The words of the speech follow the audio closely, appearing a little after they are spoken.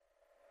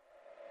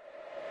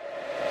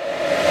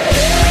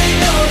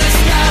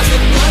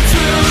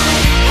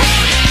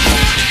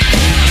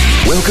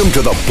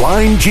Welcome to the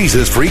Blind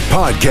Jesus Freak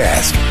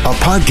Podcast, a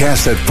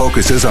podcast that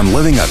focuses on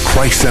living a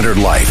Christ-centered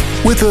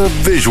life with a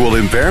visual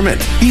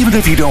impairment. Even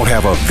if you don't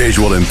have a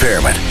visual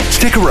impairment,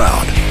 stick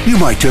around. You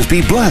might just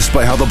be blessed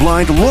by how the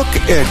blind look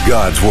at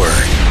God's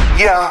Word.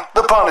 Yeah,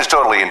 the pun is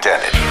totally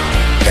intended.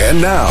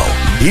 And now,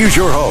 here's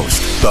your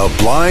host, the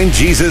Blind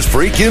Jesus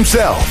Freak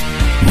himself,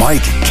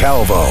 Mike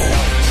Calvo.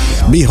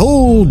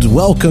 Behold,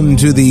 welcome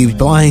to the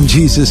Blind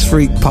Jesus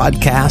Freak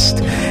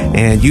podcast.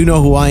 And you know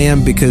who I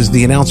am because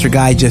the announcer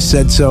guy just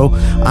said so.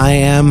 I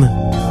am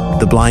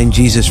the Blind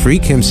Jesus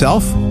Freak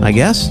himself, I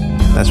guess.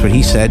 That's what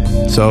he said.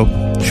 So,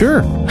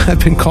 sure, I've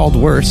been called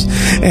worse.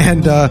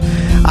 And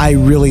I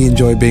really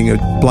enjoy being a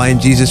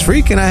Blind Jesus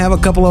Freak. And I have a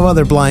couple of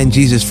other Blind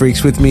Jesus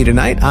Freaks with me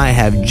tonight. I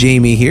have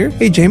Jamie here.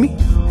 Hey, Jamie.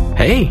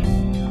 Hey.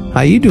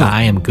 How you doing?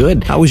 I am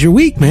good. How was your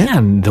week, man?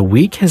 Man, the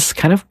week has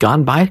kind of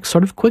gone by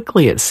sort of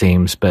quickly, it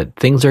seems, but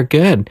things are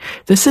good.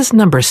 This is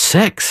number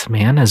 6,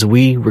 man, as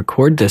we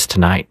record this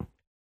tonight.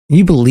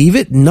 You believe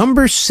it?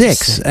 Number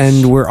 6.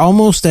 And we're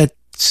almost at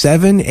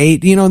 7,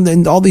 8, you know,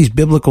 and all these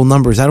biblical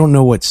numbers. I don't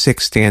know what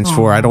 6 stands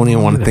for. I don't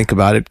even want to think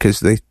about it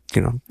because they,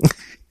 you know,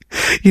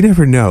 you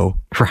never know.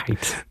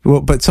 Right.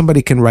 Well, but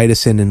somebody can write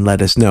us in and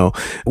let us know.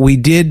 We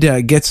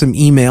did get some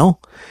email.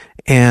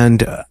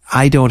 And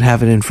I don't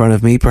have it in front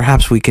of me.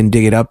 Perhaps we can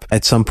dig it up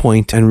at some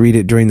point and read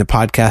it during the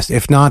podcast.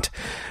 If not,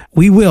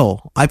 we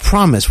will. I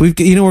promise. We're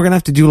going to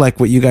have to do like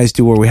what you guys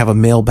do where we have a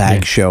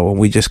mailbag show and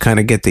we just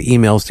kind of get the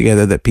emails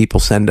together that people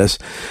send us.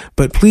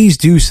 But please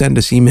do send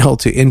us email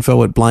to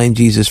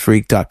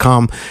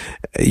info@blindjesusfreak.com.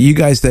 You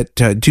guys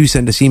that do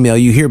send us email,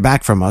 you hear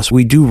back from us.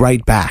 We do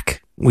write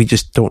back. We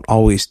just don't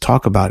always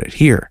talk about it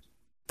here.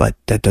 But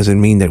that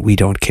doesn't mean that we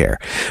don't care.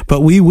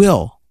 But we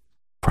will.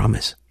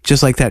 Promise.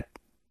 Just like that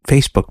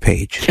Facebook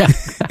page. Yeah.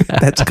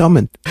 That's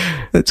coming.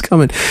 That's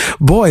coming.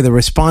 Boy, the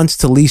response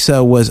to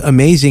Lisa was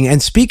amazing.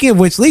 And speaking of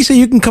which, Lisa,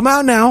 you can come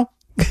out now.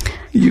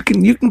 You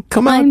can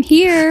come out. I'm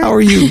here. How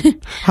are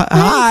you?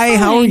 Hi,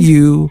 how are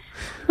you?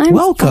 I'm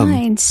Welcome.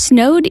 Fine.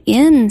 Snowed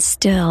in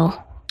still.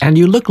 And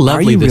you look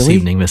lovely this really?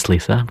 evening, Miss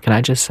Lisa. Can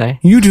I just say?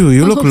 You do.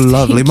 You look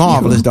lovely. Thank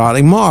Marvelous, you.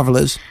 Darling.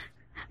 Marvelous.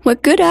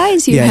 What good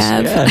eyes you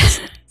have. Yes.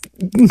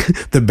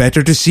 The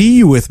better to see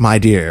you with, my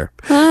dear.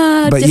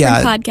 Different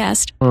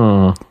podcast.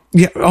 Oh.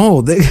 Yeah.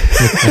 Oh,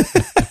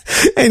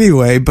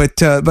 anyway, but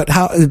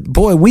how,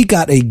 boy, we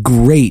got a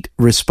great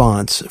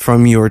response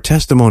from your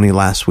testimony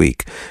last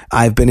week.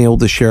 I've been able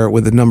to share it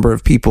with a number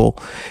of people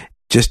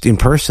just in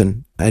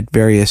person at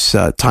various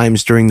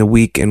times during the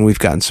week, and we've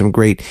gotten some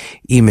great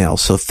emails.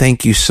 So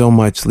thank you so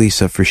much,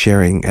 Lisa, for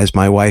sharing. As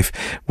my wife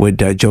would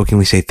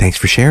jokingly say, thanks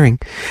for sharing.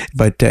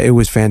 But it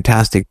was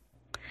fantastic.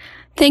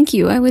 Thank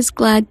you. I was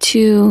glad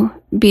to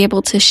be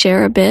able to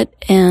share a bit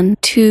and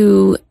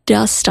to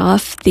dust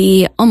off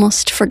the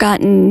almost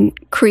forgotten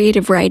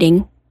creative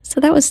writing. So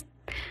that was,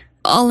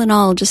 all in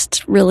all,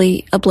 just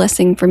really a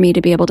blessing for me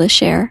to be able to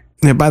share.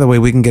 And by the way,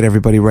 we can get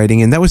everybody writing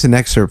in. That was an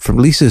excerpt from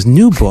Lisa's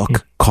new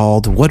book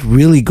called What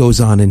Really Goes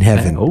On in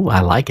Heaven. Oh,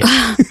 I like it.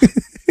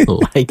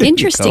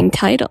 Interesting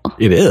title.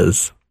 It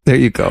is. There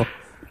you go.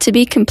 To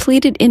be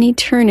completed in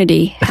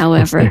eternity,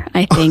 however,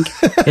 I think.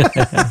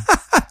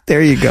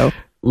 There you go.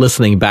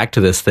 Listening back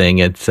to this thing,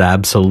 it's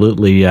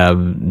absolutely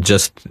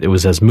it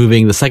was as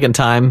moving the second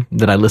time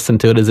that I listened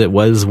to it as it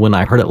was when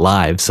I heard it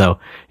live. So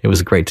it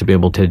was great to be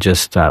able to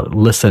just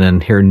listen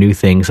and hear new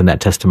things in that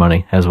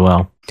testimony as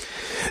well.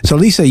 So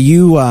Lisa,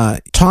 you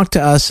talked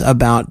to us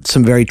about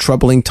some very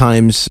troubling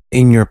times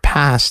in your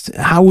past.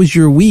 How was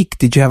your week?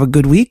 Did you have a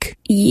good week?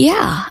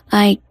 Yeah,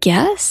 I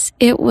guess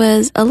it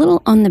was a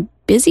little on the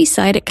busy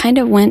side. It kind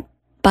of went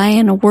by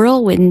in a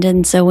whirlwind.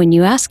 And so when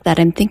you ask that,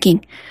 I'm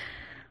thinking,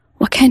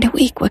 what kind of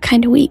week? What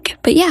kind of week?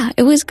 But yeah,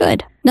 it was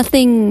good.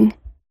 Nothing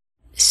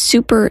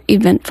super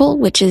eventful,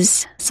 which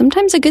is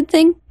sometimes a good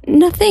thing.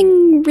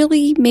 Nothing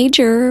really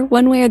major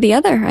one way or the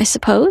other, I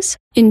suppose.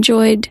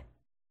 Enjoyed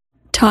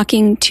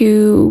talking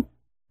to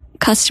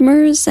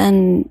customers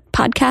and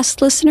podcast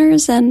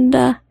listeners, and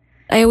I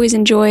always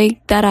enjoy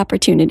that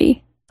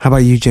opportunity. How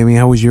about you, Jamie?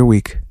 How was your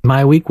week?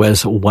 My week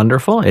was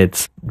wonderful.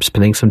 It's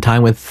spending some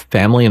time with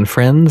family and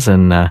friends,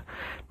 and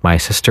my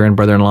sister and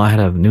brother-in-law had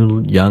a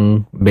new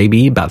young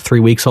baby, about 3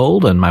 weeks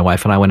old, and my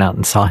wife and I went out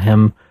and saw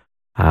him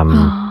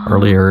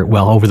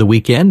over the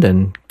weekend,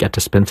 and got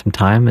to spend some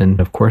time, and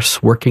of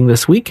course, working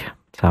this week.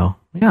 So,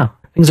 yeah,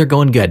 things are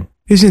going good.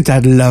 Isn't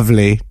that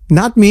lovely?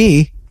 Not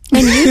me.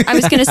 And you, I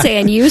was going to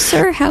say, and you,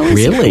 sir, how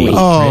was your week?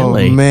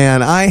 Oh,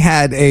 man, I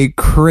had a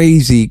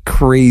crazy,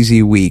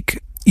 crazy week.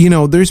 You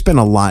know, there's been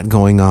a lot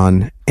going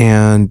on,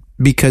 and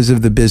because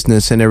of the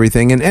business and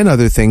everything, and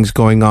other things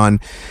going on,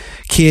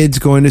 kids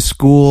going to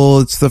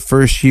school. It's the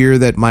first year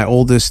that my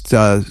oldest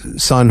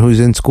son, who's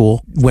in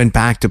school, went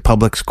back to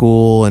public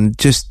school, and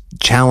just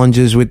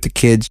challenges with the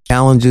kids,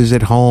 challenges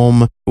at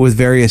home with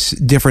various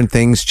different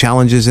things,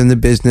 challenges in the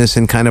business,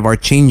 and kind of our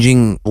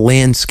changing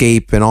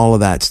landscape and all of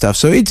that stuff.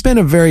 So it's been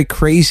a very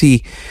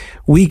crazy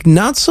week,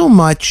 not so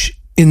much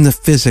in the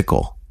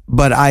physical,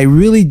 but I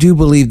really do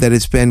believe that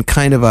it's been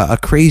kind of a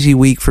crazy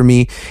week for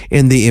me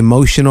in the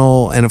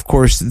emotional. And of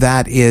course,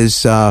 that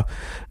is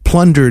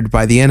plundered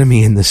by the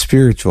enemy in the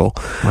spiritual.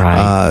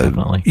 Right,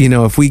 definitely.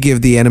 If we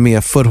give the enemy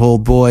a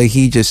foothold, boy,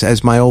 he just,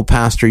 as my old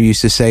pastor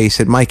used to say, he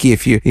said, Mikey,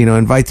 if you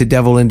invite the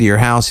devil into your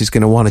house, he's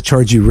going to want to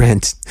charge you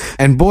rent.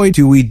 And boy,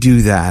 do we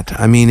do that.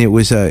 I mean, it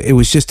was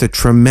just a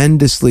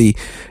tremendously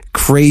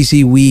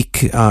crazy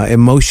week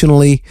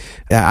emotionally.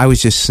 I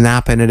was just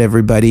snapping at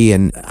everybody,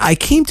 and I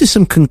came to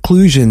some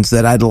conclusions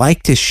that I'd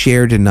like to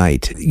share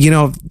tonight.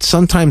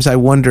 Sometimes I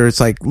wonder, it's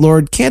like,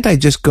 Lord, can't I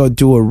just go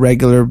do a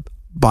regular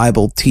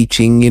Bible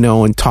teaching,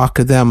 and talk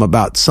to them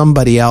about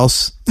somebody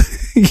else,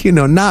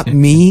 not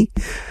me?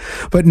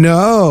 But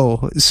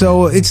no.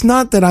 So it's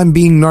not that I'm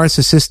being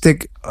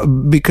narcissistic,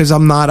 because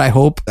I'm not, I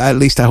hope. At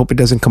least I hope it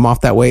doesn't come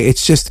off that way.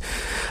 It's just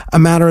a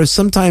matter of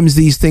sometimes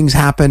these things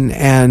happen,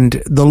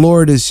 and the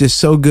Lord is just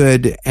so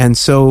good and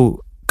so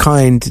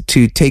kind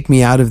to take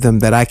me out of them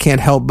that I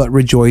can't help but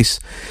rejoice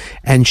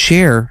and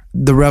share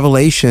the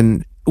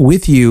revelation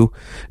with you,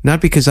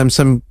 not because I'm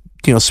some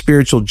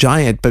spiritual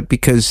giant, but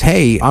because,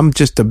 hey, I'm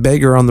just a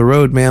beggar on the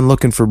road, man,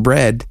 looking for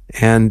bread.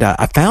 And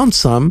I found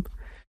some.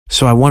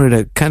 So I wanted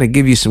to kind of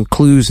give you some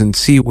clues and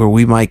see where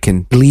we might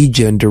can lead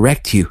you and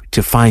direct you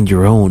to find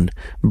your own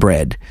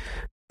bread,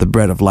 the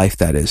bread of life,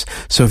 that is.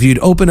 So if you'd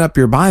open up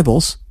your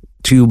Bibles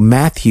to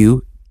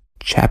Matthew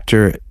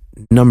chapter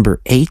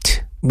number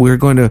 8, we're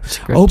going to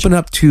open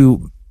up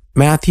to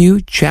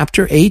Matthew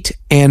chapter 8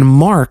 and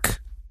Mark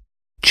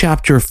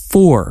chapter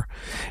 4.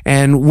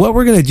 And what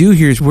we're going to do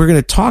here is we're going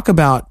to talk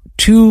about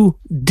two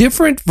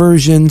different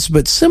versions,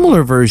 but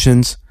similar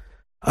versions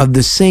of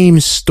the same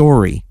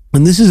story.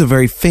 And this is a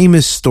very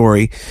famous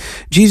story.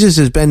 Jesus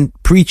has been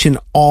preaching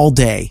all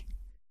day.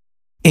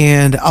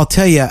 And I'll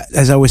tell you,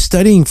 as I was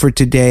studying for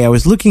today, I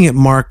was looking at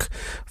Mark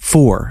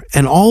 4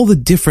 and all the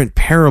different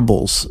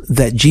parables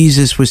that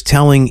Jesus was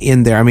telling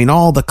in there. I mean,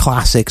 all the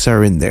classics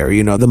are in there,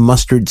 the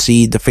mustard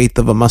seed, the faith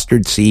of a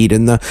mustard seed,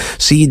 and the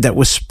seed that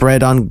was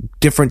spread on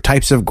different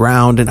types of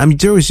ground. And I mean,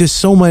 there was just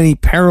so many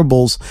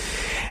parables.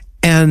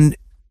 And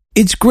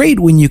it's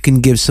great when you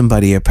can give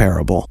somebody a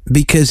parable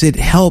because it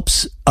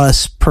helps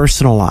us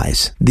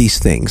personalize these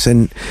things.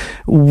 And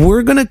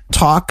we're going to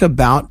talk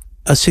about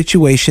a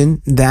situation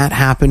that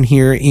happened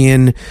here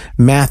in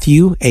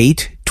Matthew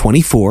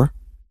 8:24.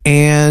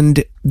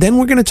 And then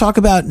we're going to talk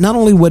about not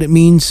only what it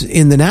means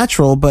in the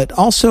natural, but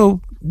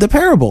also the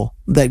parable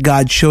that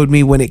God showed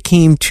me when it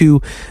came to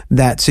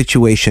that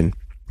situation.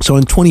 So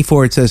in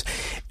 24, it says,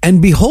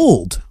 "And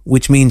behold,"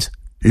 which means,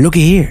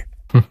 looky here,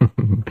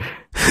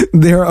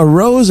 "there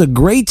arose a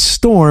great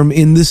storm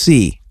in the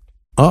sea."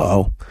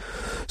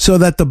 So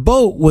that the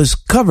boat was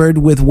covered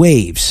with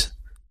waves.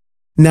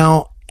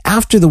 Now,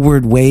 after the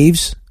word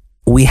waves,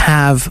 we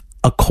have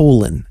a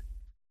colon.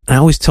 I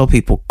always tell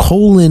people,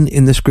 colon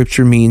in the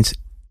scripture means,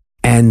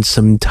 and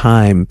some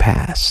time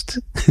passed.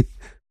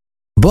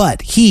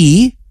 But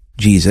he,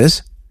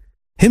 Jesus,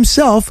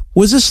 himself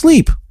was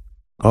asleep.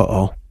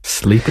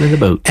 Sleeping in the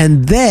boat.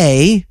 And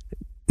they,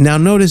 now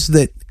notice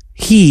that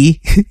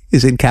he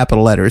is in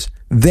capital letters.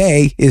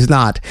 They is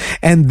not.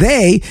 And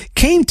they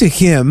came to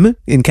him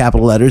in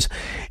capital letters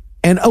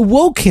and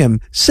awoke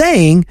him,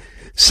 saying,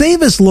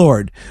 "Save us,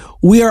 Lord.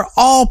 We are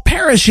all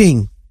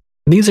perishing."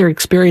 These are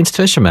experienced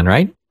fishermen,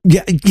 right?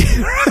 Yeah.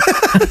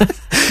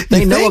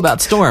 They know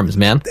about storms,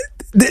 man.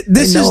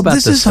 This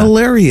is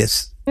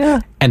hilarious.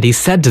 Yeah. And he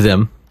said to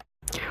them,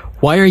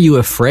 "Why are you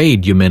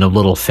afraid, you men of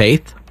little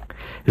faith?"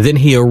 Then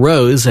he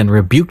arose and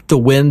rebuked the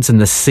winds and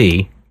the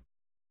sea,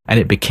 and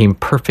it became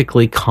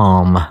perfectly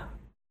calm.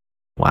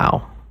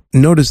 Wow.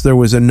 Notice there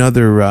was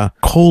another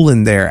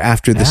colon there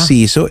after the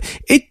sea. So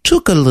it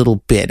took a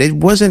little bit. It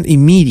wasn't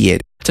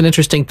immediate. It's an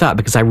interesting thought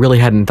because I really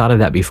hadn't thought of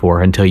that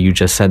before until you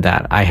just said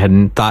that. I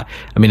hadn't thought,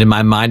 in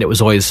my mind, it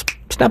was always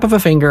snap of a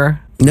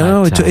finger.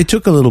 No, it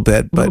took a little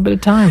bit. A little bit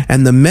of time.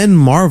 And the men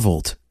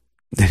marveled.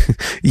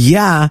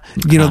 Yeah.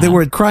 They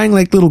were crying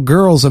like little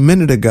girls a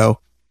minute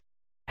ago.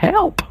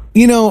 Help.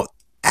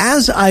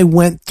 As I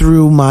went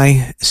through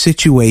my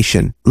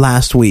situation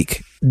last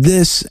week,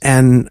 this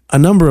and a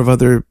number of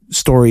other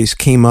stories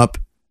came up.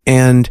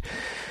 And,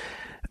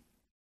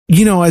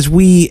 as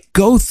we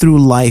go through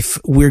life,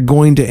 we're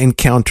going to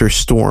encounter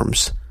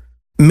storms,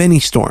 many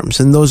storms.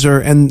 And those are,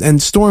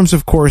 and storms,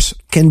 of course,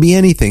 can be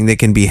anything. They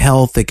can be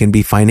health, they can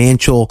be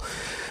financial,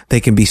 they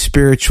can be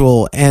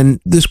spiritual.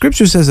 And the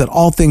scripture says that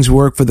all things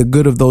work for the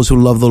good of those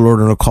who love the Lord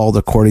and are called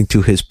according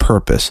to his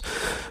purpose.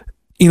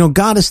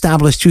 God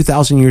established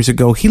 2,000 years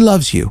ago, he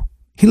loves you.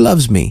 He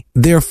loves me.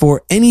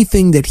 Therefore,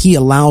 anything that he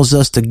allows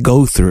us to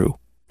go through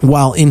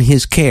while in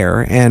his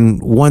care,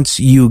 and once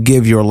you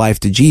give your life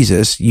to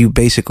Jesus, you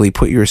basically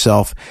put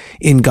yourself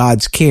in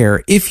God's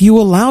care if you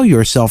allow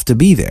yourself to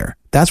be there.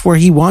 That's where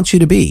he wants you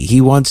to be. He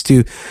wants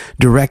to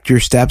direct your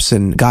steps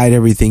and guide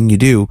everything you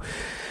do.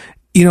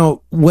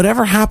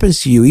 Whatever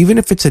happens to you, even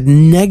if it's a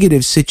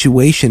negative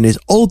situation, is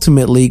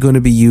ultimately going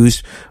to be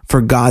used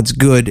for God's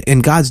good,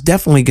 and God's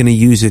definitely going to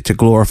use it to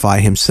glorify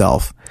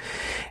himself.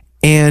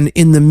 And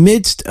in the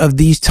midst of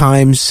these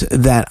times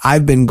that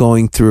I've been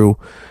going through,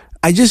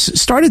 I just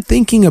started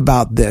thinking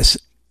about this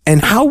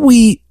and how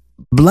we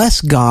bless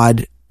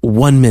God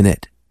 1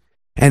 minute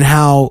and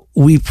how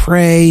we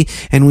pray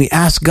and we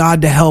ask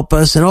God to help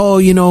us and,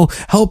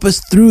 help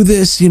us through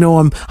this.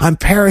 I'm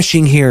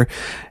perishing here.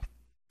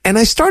 And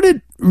I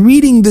started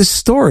reading this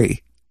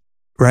story,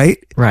 right?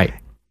 Right.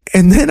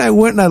 And then I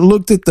went and I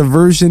looked at the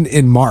version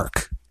in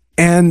Mark.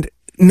 And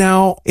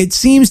now it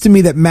seems to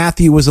me that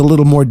Matthew was a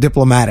little more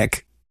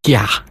diplomatic.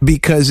 Yeah.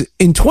 Because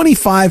in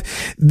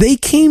 25, they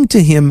came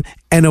to him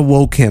and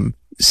awoke him,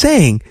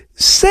 saying,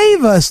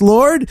 "Save us,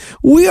 Lord,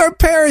 we are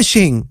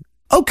perishing."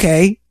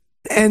 Okay.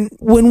 And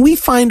when we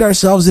find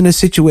ourselves in a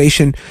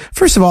situation,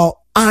 first of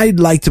all, I'd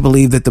like to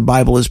believe that the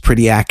Bible is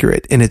pretty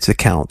accurate in its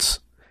accounts.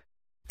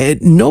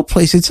 At no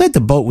place, it said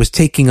the boat was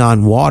taking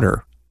on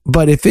water.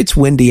 But if it's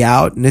windy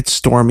out and it's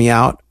stormy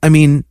out,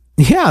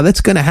 yeah, that's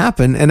going to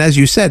happen. And as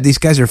you said, these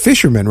guys are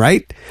fishermen,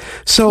 right?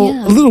 So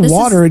a little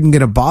water isn't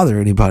going to bother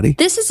anybody.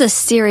 This is a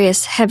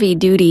serious,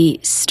 heavy-duty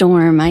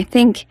storm. I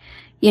think,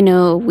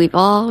 we've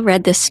all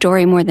read this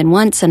story more than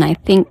once, and I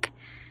think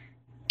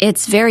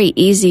it's very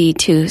easy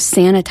to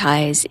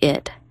sanitize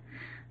it.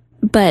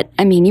 But,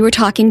 you were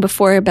talking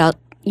before about,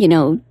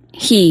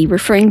 he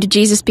referring to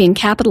Jesus being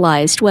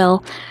capitalized.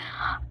 Well,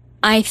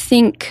 I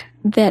think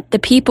that the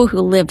people who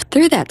lived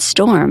through that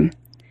storm,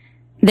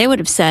 they would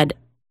have said,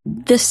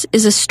 this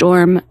is a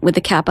storm with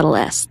a capital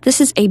S.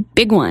 This is a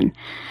big one.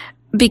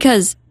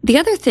 Because the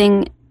other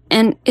thing,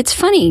 and it's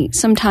funny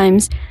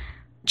sometimes,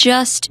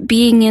 just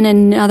being in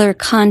another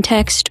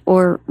context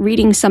or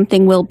reading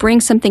something will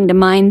bring something to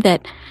mind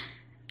that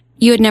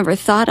you had never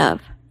thought of.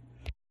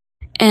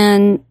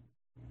 And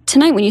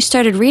tonight when you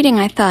started reading,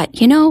 I thought,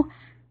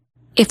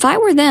 if I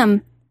were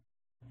them,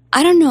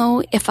 I don't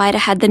know if I'd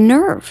have had the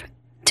nerve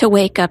to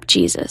wake up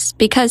Jesus,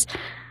 because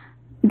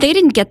they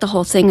didn't get the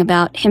whole thing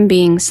about him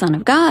being Son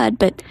of God,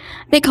 but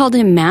they called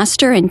him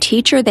Master and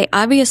Teacher. They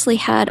obviously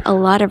had a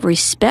lot of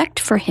respect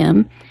for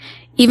him,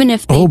 even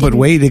if they but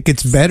wait, it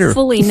gets better.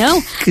 Fully know.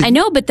 I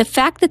know, but the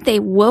fact that they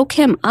woke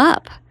him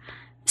up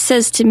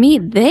says to me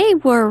they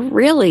were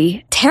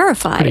really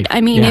terrified.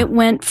 It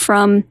went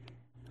from,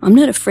 I'm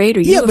not afraid,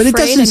 are you afraid? Yeah, but it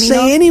doesn't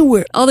say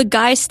anywhere. All the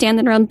guys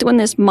standing around doing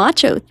this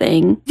macho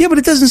thing. Yeah, but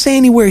it doesn't say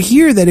anywhere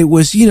here that it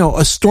was,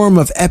 a storm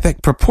of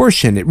epic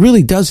proportion. It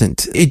really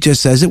doesn't. It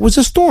just says it was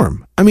a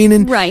storm.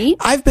 Right.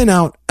 I've been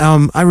out,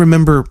 I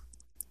remember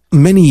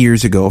many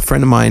years ago, a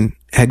friend of mine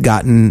had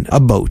gotten a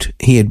boat.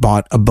 He had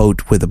bought a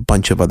boat with a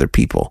bunch of other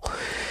people.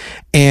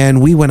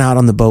 And we went out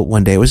on the boat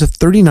one day. It was a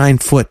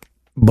 39-foot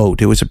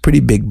boat. It was a pretty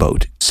big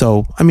boat.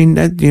 So,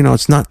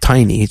 it's not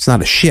tiny. It's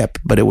not a ship,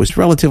 but it was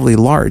relatively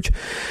large.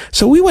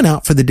 So we went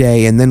out for the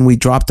day, and then we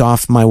dropped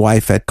off my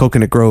wife at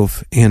Coconut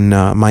Grove in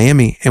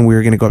Miami, and we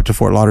were going to go up to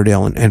Fort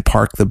Lauderdale and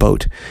park the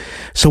boat.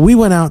 So we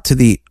went out to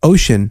the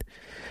ocean,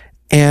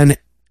 and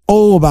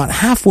about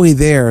halfway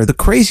there, the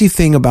crazy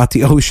thing about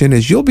the ocean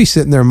is you'll be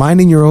sitting there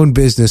minding your own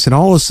business, and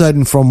all of a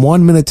sudden, from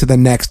one minute to the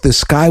next, the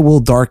sky will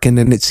darken,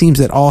 and it seems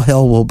that all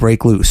hell will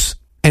break loose.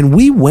 And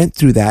we went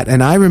through that,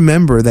 and I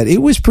remember that it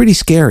was pretty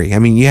scary.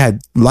 You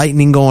had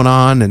lightning going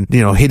on and,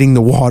 hitting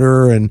the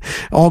water and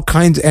all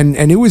kinds, and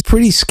it was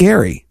pretty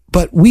scary.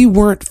 But we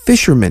weren't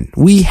fishermen.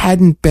 We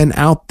hadn't been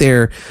out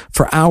there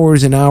for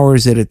hours and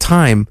hours at a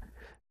time.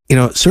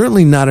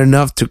 Certainly not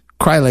enough to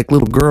cry like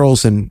little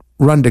girls and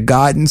run to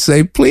God and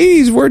say,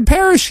 please, we're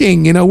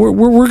perishing.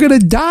 We're going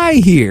to die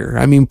here.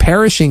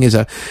 Perishing is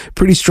a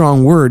pretty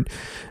strong word.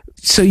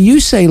 So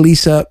you say,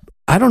 Lisa,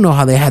 I don't know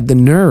how they had the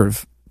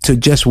nerve to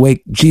just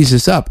wake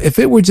Jesus up. If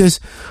it were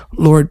just,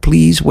 Lord,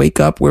 please wake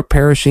up, we're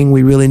perishing,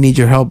 we really need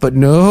your help. But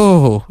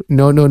no.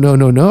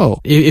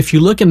 If you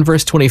look in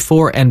verse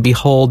 24, and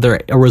behold, there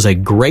was a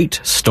great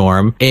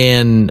storm.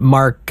 In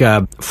Mark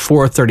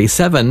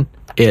 4:37,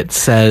 it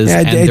says...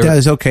 Yeah, it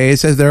does. Okay, it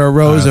says there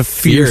arose a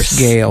fierce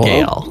gale.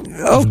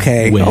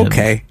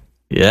 Okay.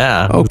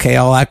 Yeah. Okay,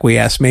 I'll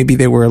acquiesce. Maybe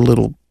they were a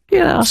little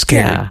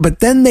scared. Yeah.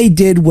 But then they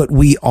did what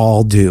we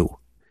all do.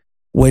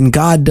 When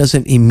God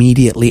doesn't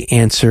immediately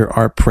answer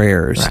our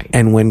prayers, right,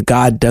 and when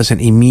God doesn't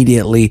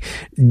immediately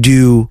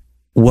do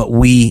what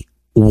we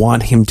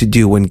want him to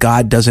do, when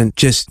God doesn't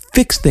just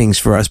fix things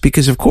for us,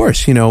 because of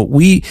course,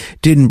 we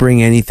didn't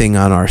bring anything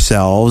on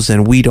ourselves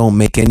and we don't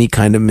make any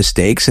kind of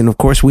mistakes. And of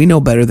course, we know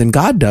better than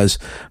God does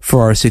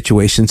for our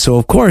situation. So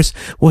of course,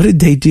 what did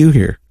they do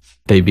here?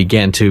 They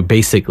began to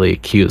basically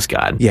accuse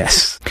God.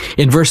 Yes.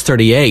 In verse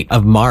 38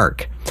 of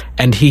Mark,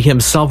 and he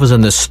himself was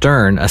in the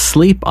stern,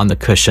 asleep on the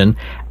cushion,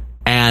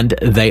 and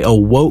they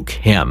awoke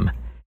him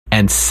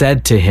and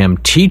said to him,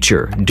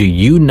 Teacher, do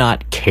you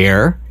not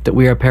care that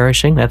we are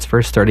perishing? That's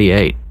verse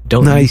 38.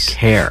 Don't you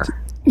care?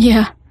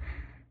 Yeah.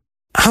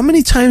 How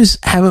many times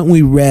haven't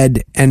we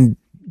read, and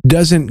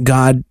doesn't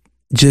God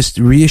just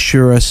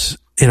reassure us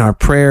in our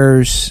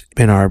prayers,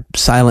 in our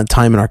silent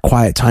time, in our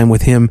quiet time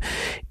with him,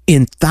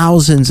 in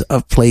thousands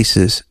of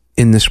places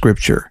in the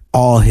scripture,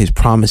 all his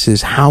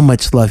promises, how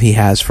much love he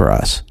has for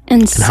us,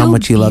 and so how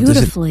much he loves us,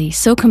 beautifully,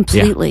 so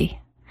completely.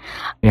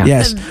 Yeah.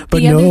 Yes,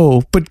 but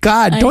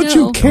God, don't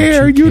you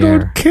care? You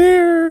don't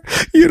care.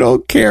 You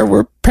don't care.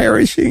 We're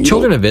perishing.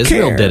 Children of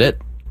Israel did it.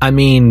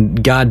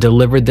 God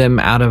delivered them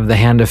out of the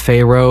hand of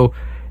Pharaoh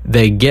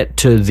they get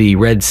to the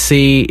Red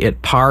Sea,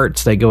 it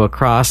parts, they go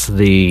across,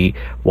 the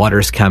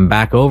waters come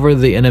back over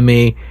the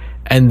enemy,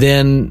 and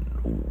then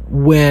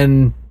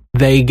when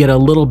they get a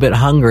little bit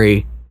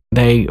hungry,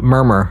 they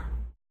murmur,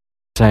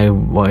 say,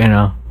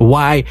 well,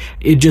 why?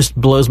 It just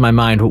blows my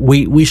mind.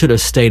 We should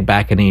have stayed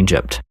back in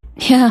Egypt.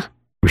 Yeah.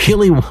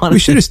 Really wanted. We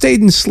should have stayed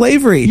in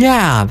slavery.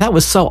 Yeah, that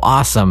was so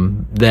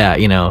awesome.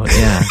 That yeah.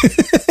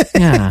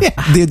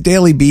 The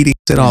daily beatings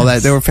and all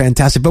that, they were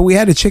fantastic. But we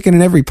had a chicken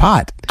in every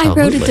pot. I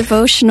wrote a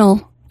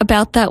devotional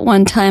about that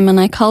one time, and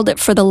I called it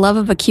For the Love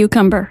of a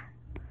Cucumber.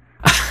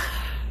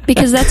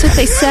 Because that's what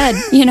they said.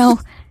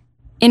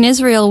 In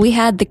Israel, we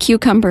had the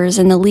cucumbers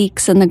and the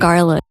leeks and the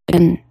garlic,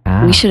 and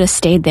we should have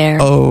stayed there.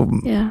 Oh,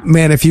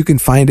 man, if you can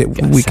find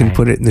it, we can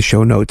put it in the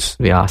show notes.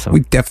 It'd be awesome. We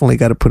definitely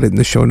got to put it in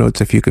the show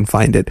notes if you can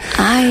find it.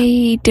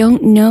 I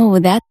don't know.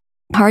 That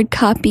hard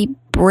copy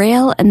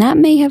Braille, and that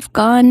may have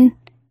gone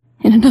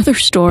in another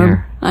storm.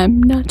 Here.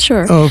 I'm not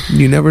sure. Oh,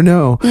 you never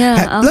know.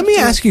 Yeah, Let me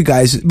ask you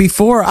guys,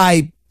 before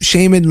I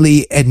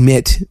shamedly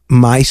admit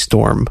my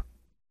storm,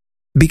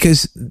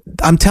 because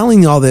I'm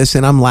telling you all this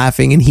and I'm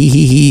laughing and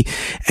he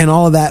and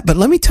all of that. But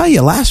let me tell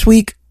you, last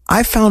week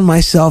I found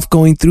myself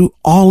going through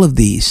all of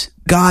these.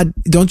 God,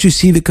 don't you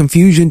see the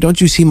confusion?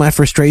 Don't you see my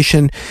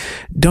frustration?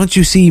 Don't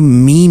you see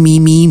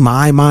me,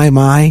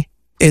 my?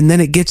 And then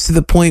it gets to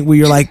the point where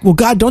you're like, well,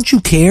 God, don't you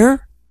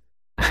care?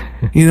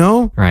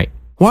 Right.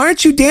 Why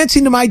aren't you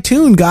dancing to my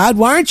tune, God?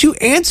 Why aren't you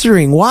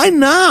answering? Why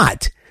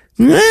not?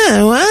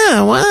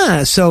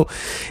 So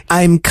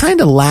I'm kind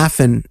of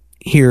laughing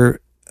here,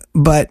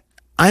 but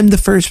I'm the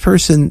first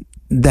person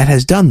that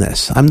has done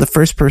this. I'm the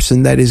first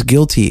person that is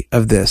guilty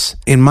of this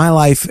in my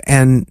life,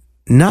 and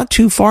not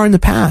too far in the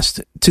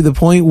past, to the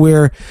point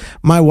where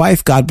my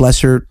wife, God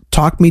bless her,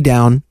 talked me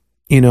down.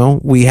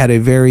 We had a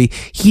very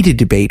heated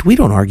debate. We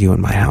don't argue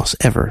in my house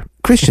ever.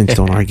 Christians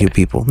don't argue,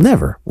 people.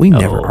 Never. We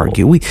never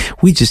argue. We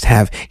just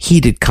have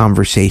heated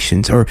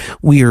conversations, or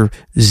we are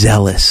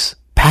zealous,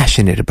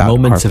 passionate about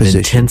moments our of position.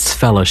 intense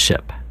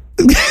fellowship.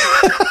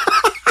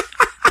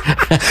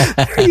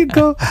 There you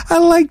go. I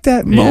like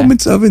that. Yeah.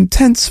 Moments of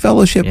intense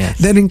fellowship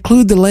that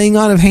include the laying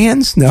on of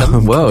hands. No.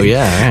 Whoa,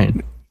 yeah, right.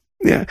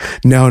 Yeah.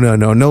 No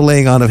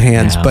laying on of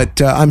hands. No.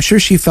 But I'm sure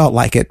she felt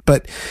like it.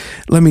 But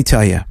let me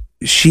tell you,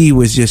 she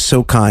was just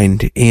so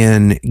kind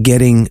in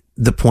getting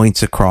the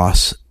points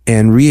across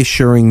and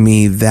reassuring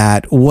me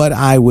that what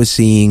I was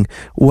seeing,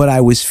 what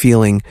I was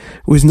feeling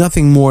was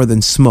nothing more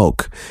than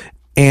smoke.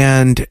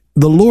 And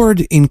the Lord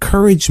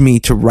encouraged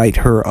me to write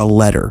her a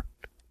letter.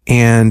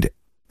 And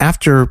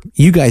after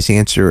you guys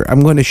answer, I'm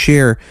going to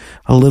share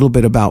a little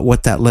bit about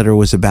what that letter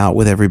was about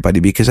with everybody,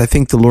 because I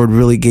think the Lord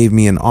really gave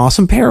me an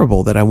awesome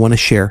parable that I want to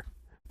share.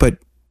 But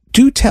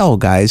do tell,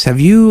 guys,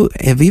 have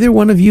either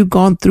one of you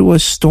gone through a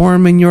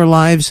storm in your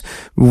lives,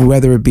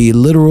 whether it be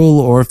literal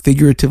or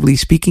figuratively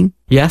speaking?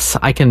 Yes,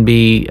 I can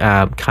be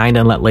kind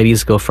and let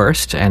ladies go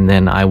first, and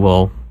then I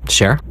will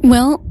share.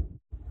 Well,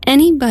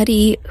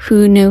 anybody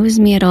who knows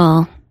me at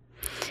all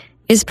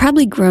is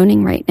probably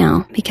groaning right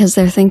now because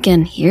they're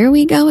thinking, here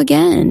we go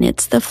again.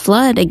 It's the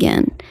flood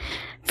again.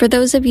 For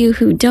those of you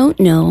who don't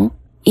know,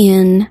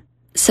 in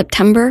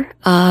September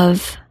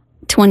of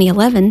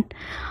 2011,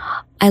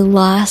 I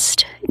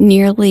lost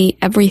nearly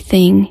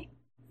everything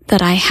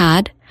that I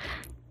had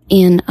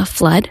in a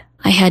flood.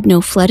 I had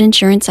no flood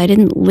insurance. I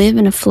didn't live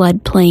in a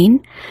flood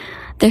plain.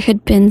 There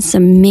had been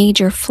some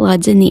major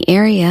floods in the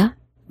area,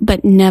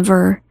 but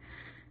never,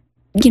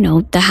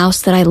 the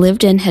house that I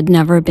lived in had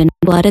never been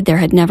flooded. There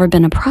had never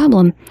been a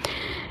problem.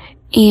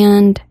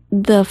 And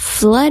the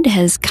flood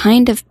has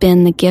kind of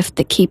been the gift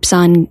that keeps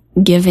on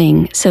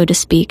giving, so to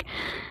speak.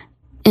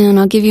 And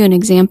I'll give you an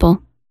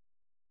example.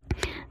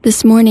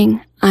 This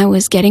morning, I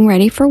was getting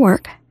ready for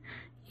work,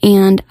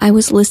 and I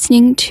was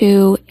listening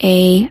to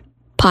a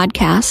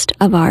podcast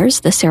of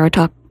ours, the Sarah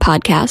Talk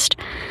podcast,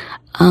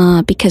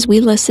 because we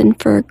listen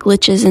for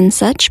glitches and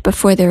such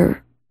before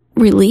they're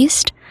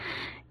released.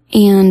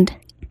 And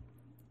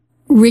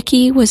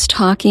Ricky was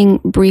talking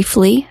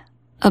briefly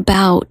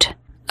about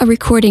a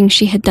recording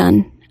she had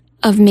done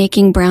of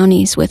making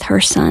brownies with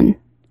her son.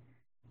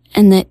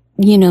 And that,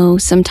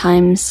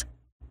 sometimes,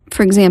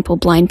 for example,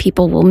 blind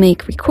people will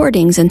make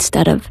recordings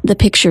instead of the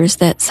pictures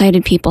that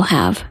sighted people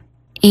have.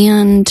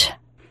 And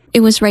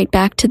it was right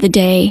back to the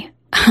day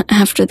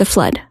after the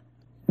flood.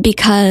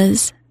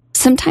 Because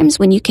sometimes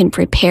when you can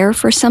prepare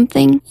for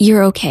something,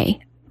 you're okay.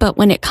 But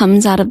when it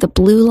comes out of the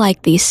blue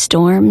like these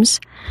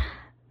storms,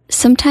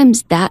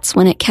 sometimes that's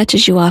when it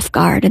catches you off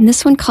guard. And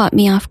this one caught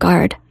me off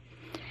guard.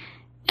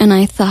 And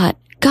I thought,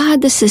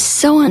 God, this is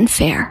so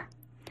unfair.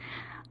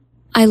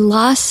 I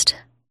lost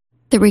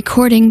the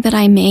recording that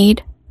I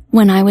made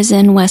when I was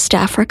in West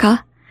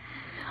Africa.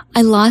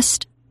 I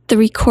lost the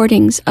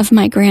recordings of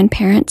my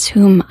grandparents,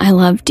 whom I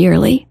love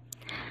dearly.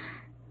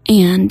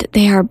 And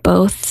they are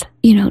both,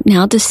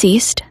 now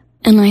deceased.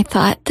 And I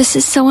thought, this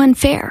is so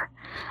unfair.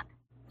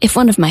 If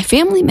one of my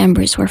family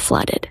members were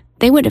flooded,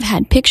 they would have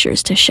had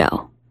pictures to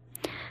show.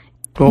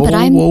 Oh,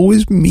 but woe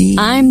is me.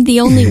 I'm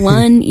the only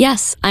one.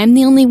 Yes, I'm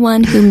the only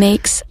one who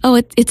makes.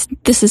 Oh,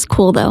 this is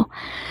cool though.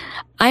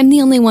 I'm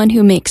the only one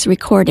who makes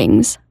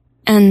recordings,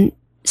 and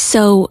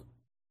so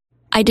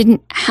I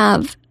didn't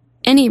have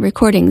any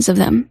recordings of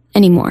them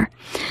anymore.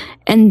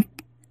 And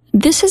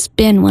this has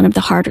been one of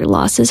the harder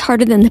losses,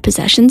 harder than the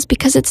possessions,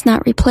 because it's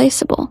not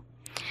replaceable.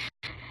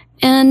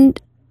 And,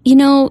 you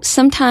know,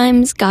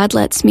 sometimes God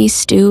lets me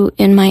stew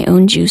in my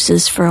own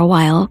juices for a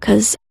while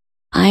because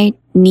I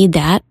need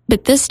that.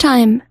 But this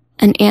time,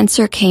 an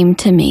answer came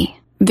to me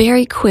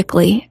very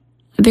quickly,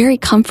 very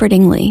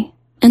comfortingly.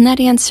 And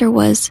that answer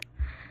was,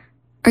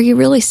 are you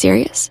really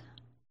serious?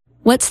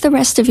 What's the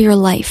rest of your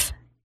life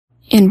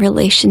in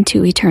relation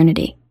to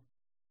eternity?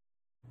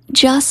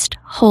 Just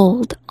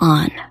hold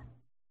on.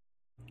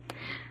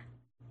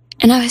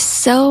 And I was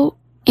so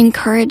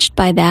encouraged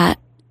by that.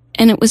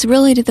 And it was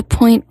really to the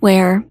point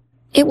where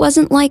it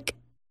wasn't like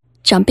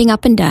jumping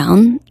up and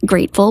down,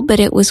 grateful, but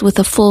it was with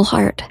a full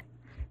heart.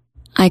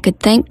 I could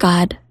thank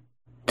God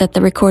that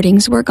the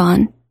recordings were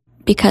gone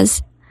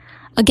because,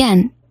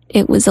 again,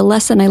 it was a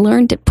lesson I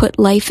learned to put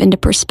life into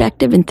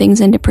perspective and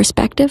things into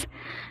perspective.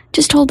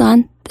 Just hold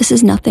on. This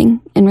is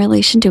nothing in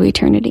relation to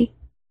eternity.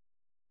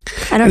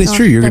 I don't know. It's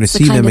true. You're going to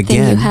see them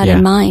again. You had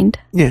in mind.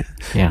 Yeah.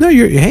 No,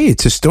 hey,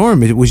 it's a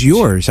storm. It was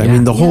yours. I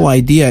mean, the whole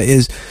idea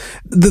is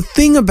the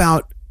thing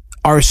about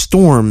our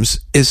storms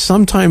is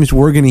sometimes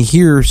we're going to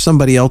hear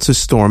somebody else's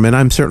storm, and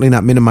I'm certainly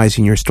not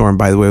minimizing your storm,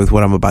 by the way, with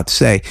what I'm about to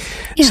say.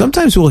 Yeah.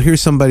 Sometimes we'll hear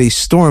somebody's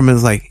storm and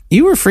it's like,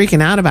 you were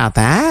freaking out about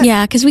that?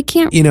 Yeah, because we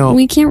can't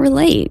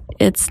relate.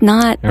 It's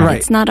not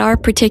It's not our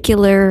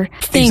particular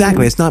thing.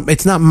 Exactly.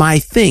 It's not my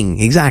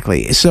thing.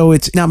 Exactly. So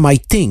it's not my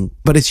thing,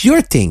 but it's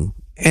your thing.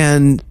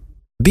 And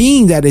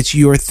being that it's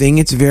your thing,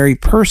 it's very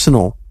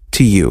personal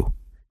to you.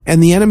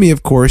 And the enemy,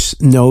 of course,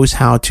 knows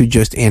how to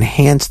just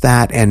enhance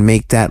that and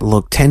make that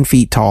look 10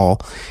 feet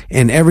tall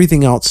and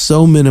everything else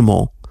so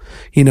minimal.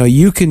 You know,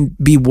 you can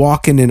be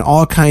walking in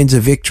all kinds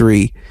of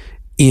victory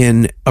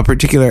in a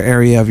particular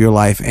area of your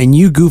life and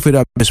you goof it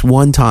up just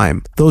one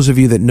time. Those of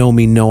you that know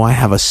me know I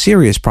have a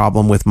serious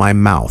problem with my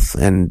mouth.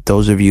 And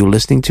those of you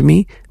listening to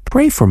me,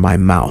 pray for my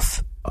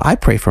mouth. I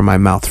pray for my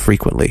mouth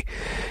frequently.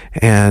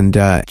 And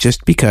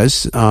just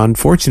because,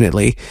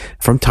 unfortunately,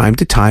 from time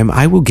to time,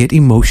 I will get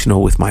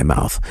emotional with my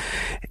mouth.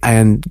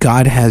 And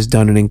God has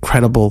done an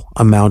incredible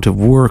amount of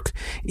work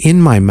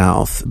in my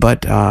mouth.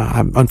 But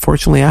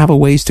unfortunately, I have a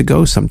ways to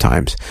go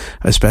sometimes,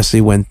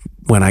 especially when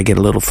I get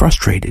a little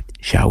frustrated,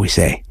 shall we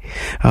say,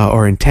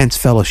 or intense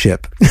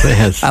fellowship.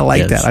 Yes, I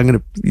like that. I'm going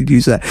to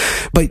use that.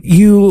 But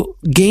you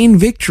gain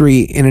victory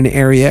in an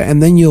area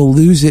and then you'll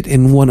lose it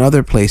in one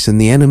other place, and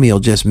the enemy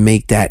will just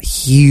make that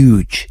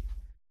huge.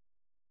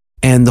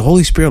 And the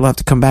Holy Spirit will have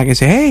to come back and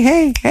say,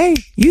 hey,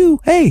 you,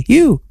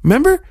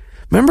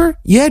 remember?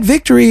 You had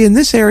victory in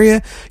this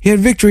area. You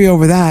had victory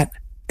over that.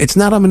 It's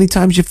not how many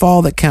times you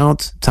fall that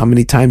counts. It's how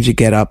many times you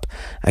get up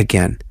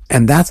again.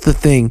 And that's the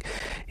thing,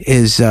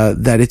 is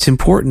that it's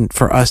important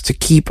for us to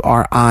keep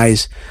our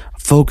eyes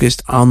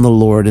focused on the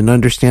Lord and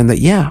understand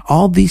that,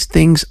 all these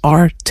things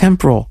are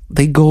temporal.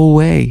 They go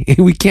away.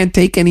 We can't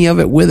take any of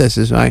it with us.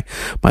 As my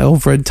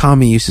old friend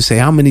Tommy used to say,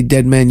 how many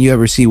dead men you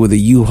ever see with a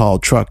U-Haul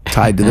truck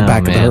tied to the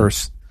back of the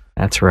hearse?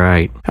 That's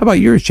right. How about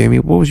yours, Jamie?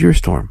 What was your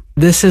storm?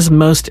 This is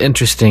most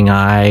interesting.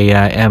 I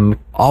am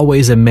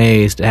always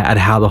amazed at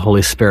how the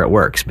Holy Spirit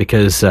works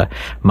because,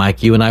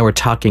 Mike, you and I were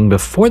talking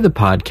before the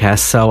podcast,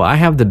 so I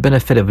have the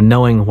benefit of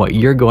knowing what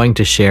you're going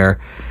to share,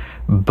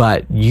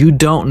 but you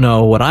don't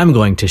know what I'm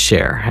going to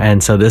share,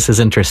 and so this is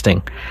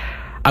interesting.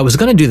 I was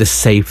going to do the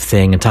safe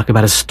thing and talk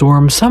about a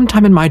storm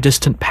sometime in my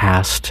distant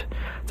past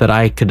that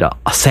I could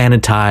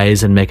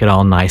sanitize and make it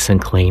all nice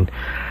and clean.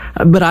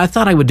 But I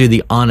thought I would do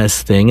the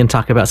honest thing and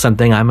talk about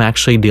something I'm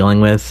actually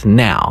dealing with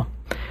now.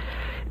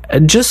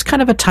 Just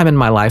kind of a time in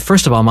my life.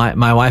 First of all,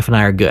 my wife and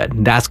I are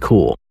good. That's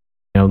cool.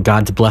 You know,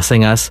 God's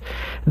blessing us.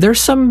 There's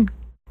some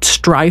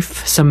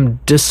strife, some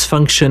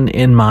dysfunction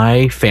in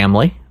my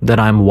family that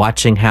I'm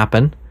watching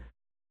happen.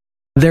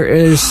 There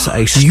is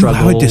a struggle. You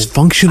have a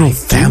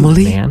dysfunctional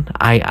family? Man,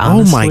 I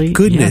honestly, oh my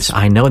goodness. Yes,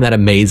 I know, that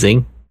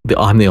amazing.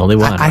 I'm the only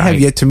one. I have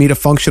yet to meet a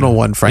functional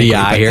one, frankly.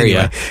 Yeah, I hear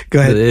you. Go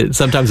ahead.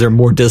 Sometimes they're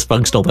more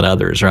dysfunctional than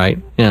others, right?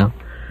 Yeah.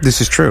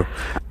 This is true.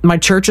 My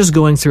church is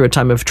going through a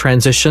time of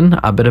transition,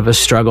 a bit of a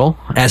struggle,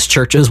 as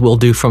churches will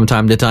do from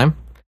time to time.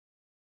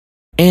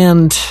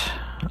 And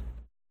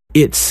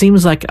it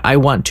seems like I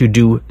want to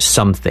do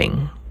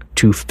something,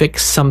 to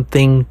fix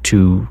something,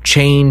 to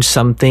change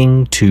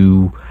something,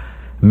 to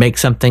make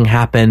something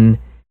happen.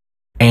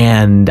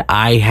 And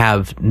I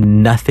have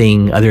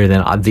nothing other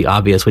than the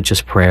obvious, which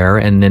is prayer,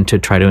 and then to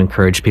try to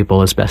encourage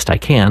people as best I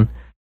can,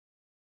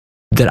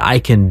 that I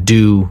can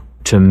do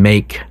to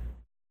make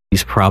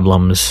these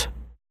problems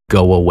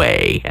go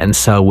away. And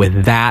so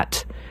with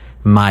that,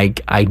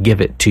 Mike, I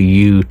give it to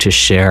you to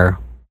share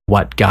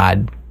what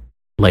God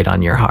laid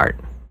on your heart.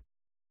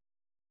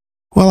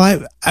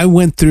 Well, I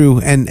went through,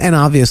 and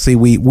obviously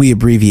we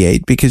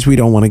abbreviate because we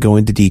don't want to go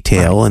into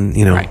detail, right. and,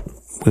 you know, right.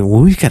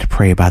 we've got to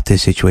pray about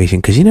this situation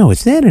because,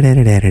 it's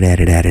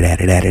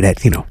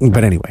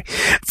but anyway,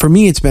 for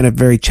me, it's been a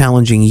very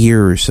challenging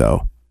year or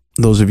so.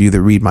 Those of you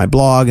that read my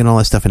blog and all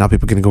that stuff, and now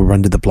people are going to go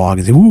run to the blog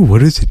and say, ooh,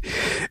 what is it?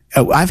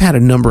 I've had a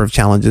number of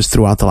challenges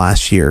throughout the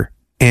last year,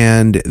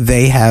 and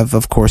they have,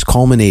 of course,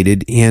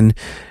 culminated in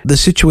the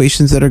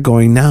situations that are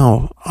going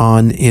now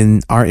on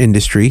in our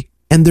industry,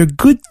 and they're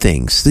good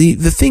things. The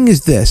thing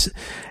is this,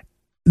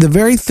 the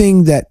very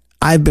thing that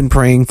I've been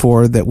praying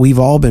for, that we've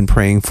all been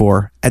praying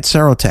for at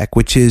Serotech,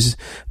 which is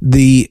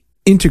the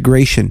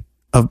integration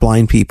of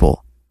blind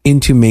people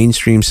into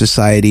mainstream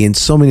society in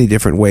so many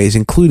different ways,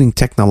 including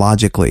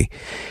technologically,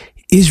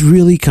 is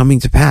really coming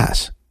to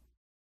pass.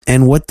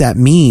 And what that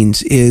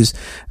means is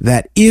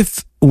that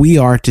if we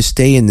are to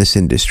stay in this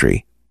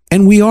industry,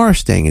 and we are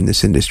staying in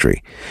this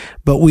industry,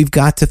 but we've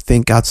got to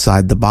think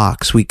outside the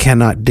box. We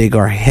cannot dig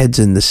our heads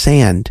in the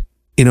sand,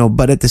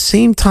 but at the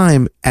same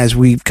time as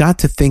we've got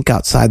to think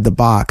outside the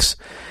box,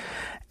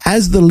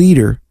 as the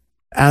leader,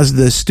 as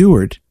the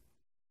steward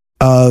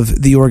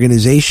of the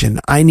organization,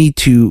 I need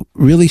to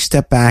really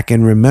step back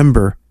and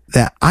remember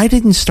that I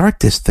didn't start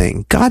this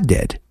thing. God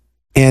did.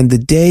 And the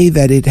day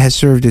that it has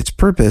served its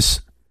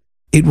purpose,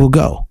 it will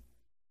go.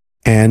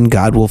 And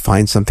God will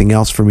find something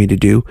else for me to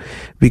do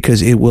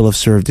because it will have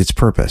served its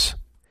purpose.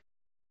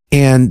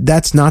 And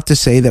that's not to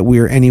say that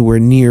we're anywhere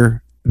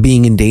near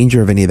being in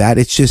danger of any of that.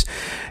 It's just,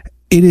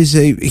 it is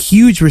a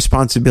huge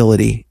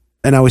responsibility.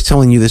 And I was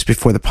telling you this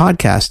before the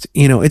podcast,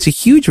 it's a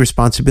huge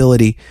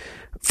responsibility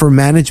for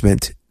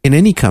management in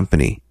any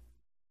company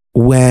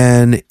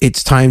when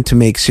it's time to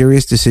make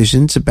serious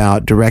decisions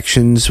about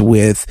directions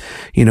with,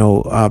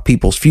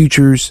 people's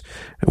futures,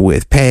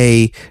 with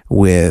pay,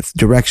 with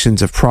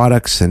directions of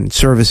products and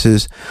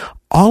services,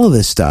 all of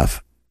this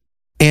stuff.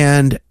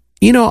 And,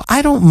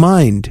 I don't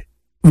mind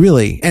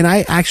really. And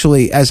I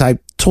actually, as I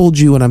told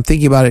you when I'm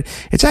thinking about it,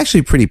 it's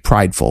actually pretty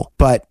prideful.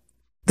 But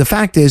the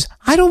fact is,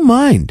 I don't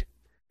mind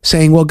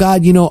saying, well,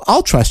 God,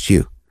 I'll trust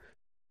you.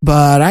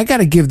 But I got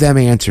to give them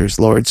answers,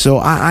 Lord. So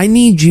I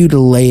need you to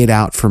lay it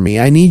out for me.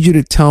 I need you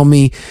to tell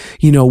me,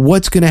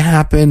 what's going to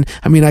happen.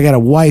 I mean, I got a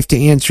wife to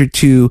answer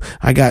to.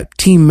 I got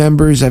team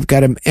members I've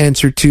got to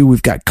answer to.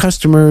 We've got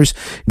customers.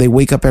 They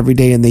wake up every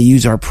day and they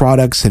use our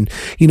products. And,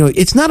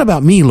 it's not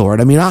about me,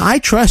 Lord. I mean, I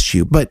trust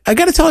you, but I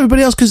got to tell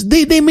everybody else because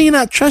they may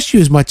not trust you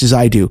as much as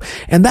I do.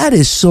 And that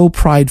is so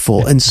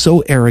prideful and so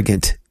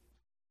arrogant.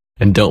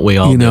 And don't we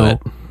all do it?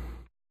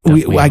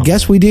 I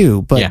guess we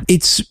do, but yeah.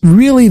 It's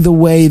really the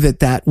way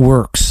that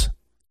works.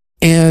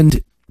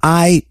 And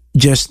I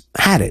just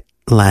had it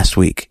last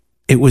week.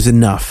 It was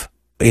enough.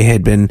 It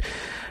had been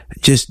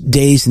just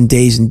days and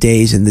days and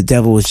days, and the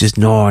devil was just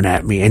gnawing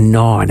at me and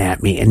gnawing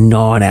at me and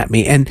gnawing at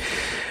me. And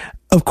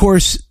of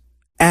course,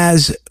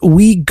 as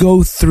we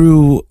go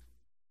through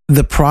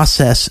the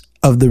process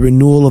of the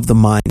renewal of the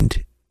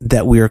mind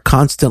that we are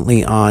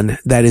constantly on,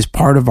 that is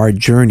part of our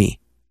journey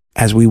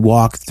as we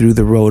walk through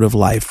the road of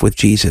life with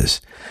Jesus,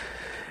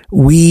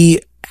 we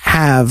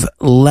have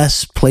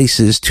less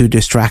places to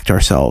distract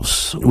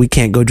ourselves. We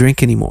can't go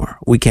drink anymore.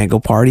 We can't go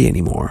party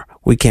anymore.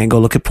 We can't go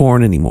look at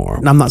porn anymore.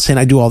 I'm not saying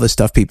I do all this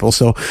stuff, people.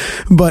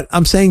 But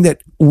I'm saying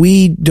that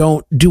we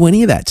don't do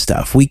any of that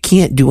stuff. We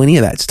can't do any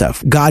of that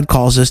stuff. God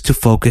calls us to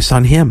focus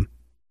on Him.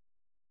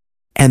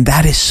 And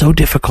that is so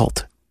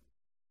difficult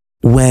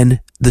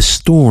when the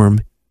storm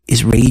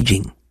is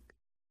raging,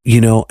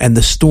 and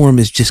the storm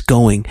is just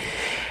going.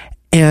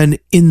 And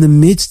in the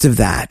midst of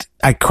that,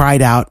 I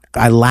cried out,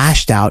 I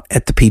lashed out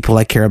at the people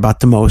I care about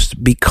the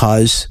most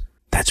because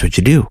that's what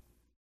you do.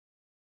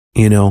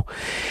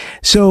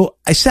 So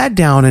I sat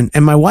down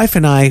and my wife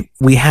and I,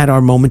 we had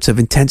our moments of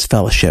intense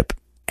fellowship.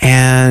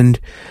 And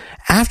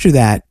after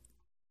that,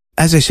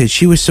 as I said,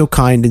 she was so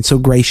kind and so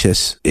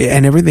gracious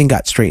and everything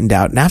got straightened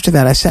out. And after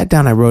that, I sat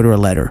down, I wrote her a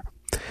letter.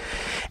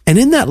 And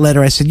in that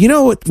letter, I said,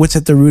 what's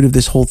at the root of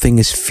this whole thing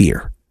is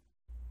fear.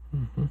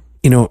 Mm-hmm.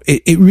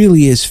 It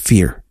really is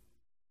fear.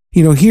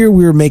 Here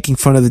we were making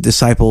fun of the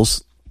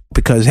disciples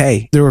because,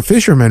 hey, they were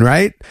fishermen,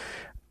 right?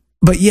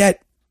 But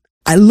yet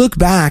I look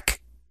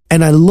back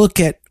and I look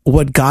at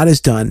what God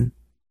has done.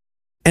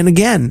 And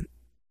again,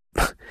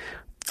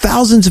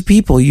 thousands of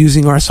people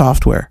using our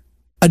software,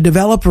 a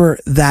developer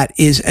that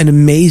is an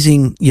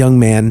amazing young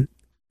man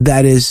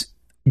that is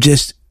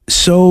just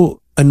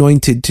so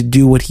anointed to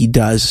do what he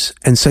does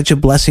and such a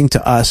blessing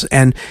to us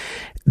and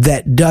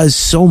that does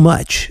so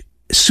much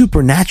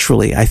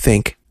supernaturally, I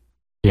think.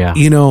 Yeah.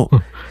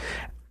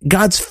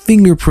 God's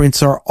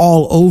fingerprints are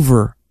all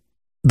over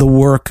the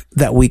work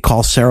that we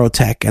call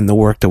Serotech and the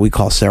work that we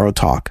call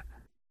Serotalk.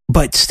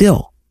 But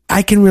still,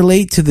 I can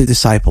relate to the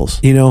disciples,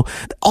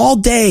 all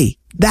day,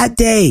 that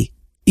day.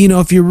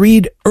 If you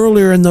read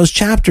earlier in those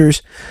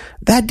chapters,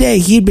 that day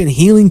he'd been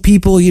healing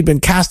people. He'd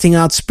been casting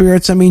out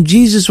spirits. I mean,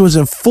 Jesus was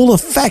in full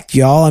effect,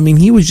 y'all. I mean,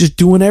 he was just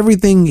doing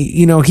everything,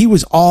 he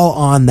was all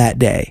on that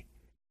day.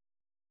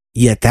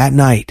 Yet that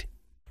night,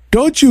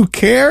 don't you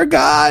care,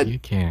 God? You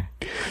care.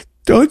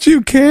 Don't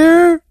you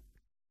care?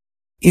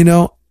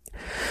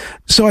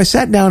 So I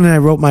sat down and I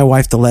wrote my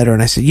wife the letter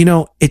and I said,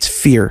 it's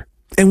fear.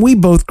 And we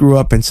both grew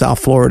up in South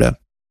Florida.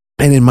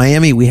 And in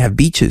Miami, we have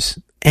beaches.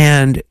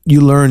 And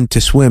you learn to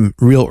swim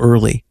real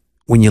early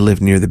when you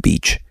live near the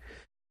beach.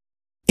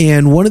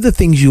 And one of the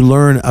things you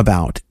learn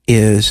about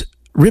is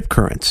rip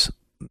currents.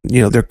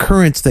 You know, they're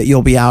currents that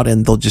you'll be out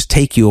and they'll just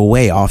take you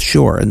away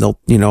offshore, and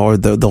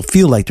they'll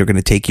feel like they're going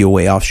to take you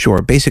away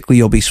offshore. Basically,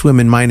 you'll be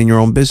swimming, minding your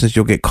own business.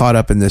 You'll get caught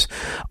up in this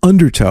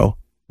undertow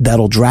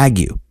that'll drag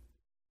you.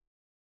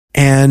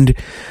 And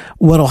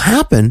what'll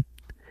happen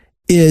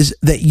is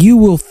that you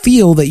will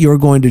feel that you're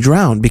going to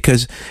drown,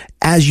 because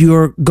as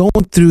you're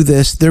going through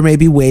this, there may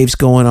be waves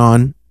going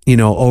on,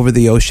 over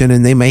the ocean,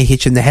 and they may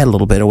hit you in the head a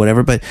little bit or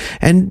whatever,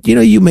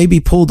 you may be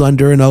pulled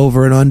under and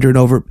over and under and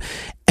over.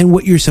 And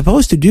what you're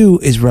supposed to do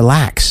is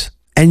relax.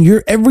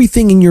 And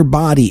everything in your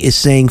body is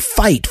saying,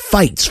 fight,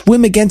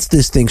 swim against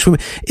this thing.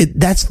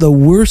 That's the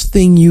worst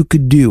thing you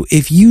could do.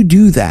 If you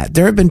do that,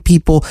 there have been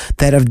people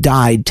that have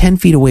died 10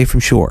 feet away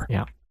from shore.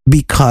 Yeah.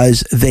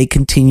 Because they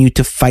continue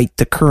to fight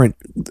the current.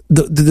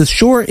 The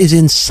shore is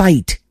in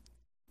sight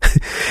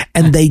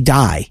and they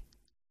die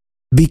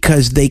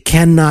because they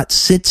cannot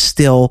sit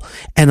still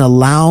and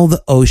allow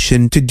the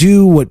ocean to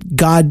do what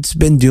God's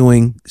been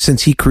doing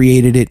since he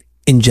created it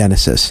in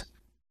Genesis.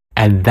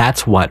 And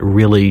that's what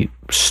really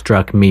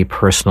struck me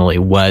personally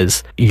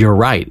was, you're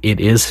right, it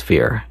is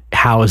fear.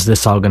 How is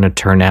this all going to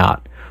turn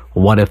out?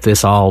 What if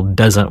this all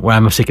doesn't,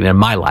 I'm thinking in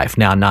my life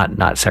now, not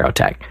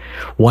Serotech.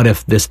 What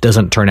if this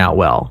doesn't turn out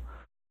well?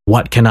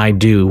 What can I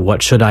do?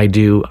 What should I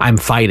do? I'm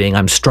fighting.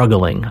 I'm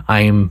struggling.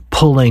 I'm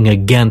pulling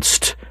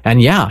against.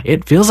 And yeah,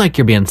 it feels like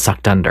you're being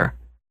sucked under.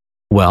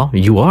 Well,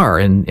 you are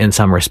in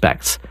some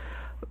respects.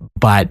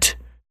 But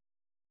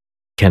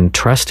can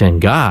trust in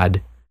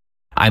God.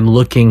 I'm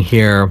looking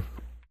here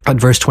at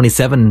verse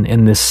 27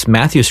 in this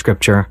Matthew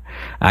scripture.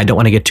 I don't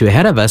want to get too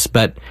ahead of us,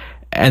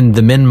 and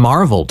the men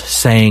marveled,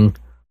 saying,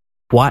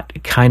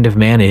 what kind of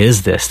man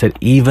is this, that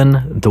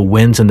even the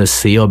winds and the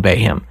sea obey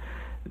him?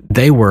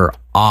 They were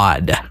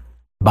awed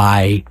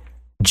by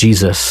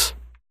Jesus'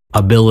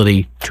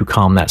 ability to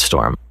calm that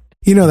storm.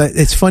 That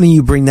it's funny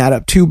you bring that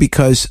up too,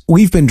 because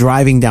we've been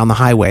driving down the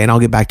highway, and I'll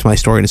get back to my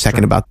story in a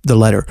second about the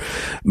letter,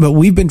 but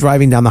we've been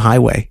driving down the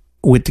highway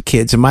with the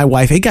kids, and my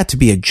wife, it got to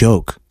be a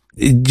joke.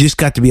 It just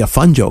got to be a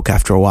fun joke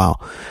after a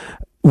while,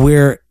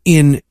 where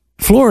in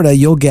Florida,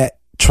 you'll get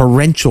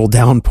torrential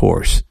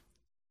downpours,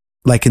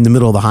 like in the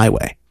middle of the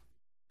highway.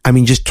 I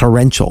mean, just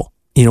torrential.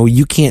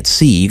 You can't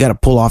see. You got to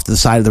pull off to the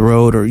side of the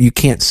road, or you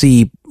can't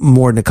see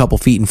more than a couple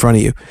feet in front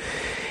of you.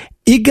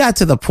 It got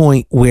to the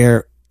point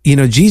where,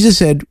 Jesus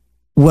said,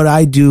 what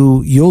I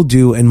do, you'll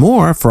do, and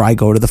more, for I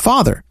go to the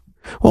Father.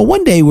 Well,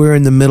 one day we were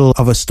in the middle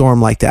of a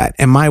storm like that,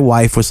 and my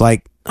wife was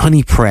like,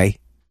 honey, pray.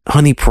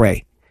 Honey,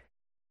 pray.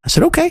 I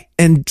said, okay.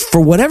 And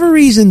for whatever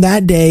reason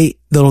that day,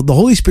 the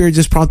Holy Spirit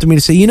just prompted me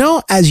to say,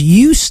 as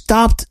you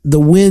stopped the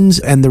winds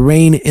and the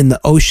rain in the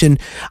ocean,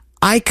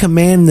 I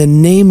command in the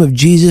name of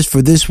Jesus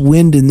for this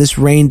wind and this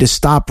rain to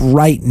stop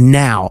right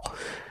now.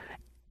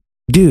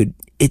 Dude,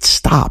 it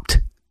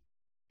stopped.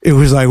 It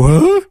was like,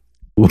 what?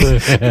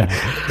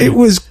 It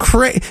was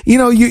crazy.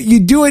 You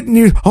do it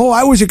and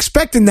I was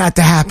expecting that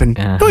to happen.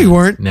 No, you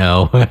weren't.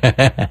 No.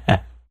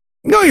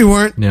 No, you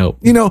weren't. No.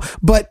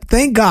 But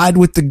thank God,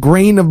 with the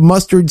grain of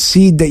mustard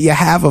seed that you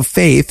have of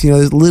faith,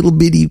 this little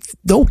bitty,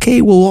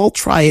 okay, we'll all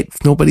try it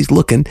if nobody's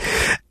looking.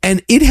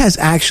 And it has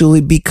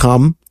actually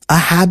become a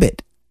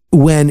habit.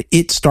 When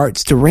it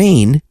starts to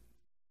rain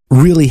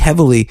really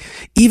heavily,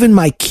 even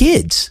my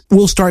kids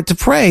will start to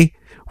pray,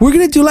 we're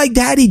going to do like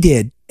Daddy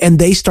did. And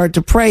they start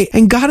to pray,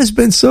 and God has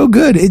been so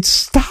good. It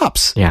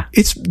stops. Yeah.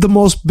 It's the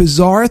most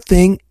bizarre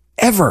thing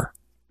ever.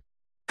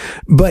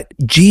 But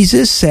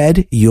Jesus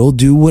said, you'll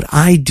do what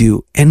I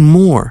do and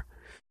more.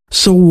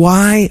 So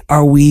why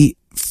are we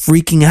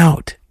freaking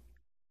out?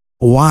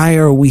 Why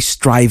are we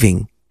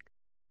striving?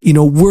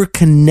 We're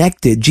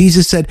connected.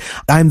 Jesus said,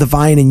 I'm the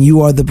vine and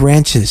you are the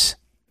branches.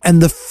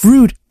 And the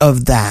fruit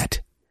of that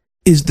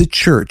is the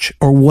church,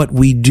 or what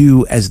we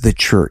do as the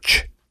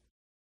church.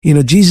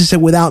 Jesus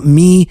said, without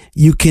me,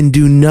 you can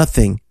do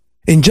nothing.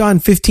 In John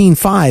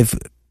 15:5,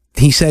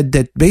 he said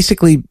that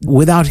basically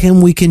without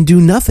him, we can do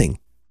nothing.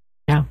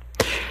 Yeah.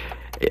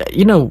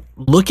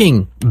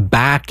 Looking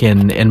back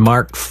in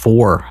Mark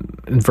 4,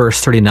 verse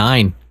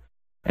 39,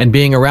 and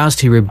being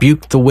aroused, he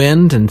rebuked the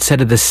wind and said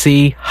to the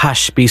sea,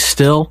 hush, be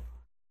still.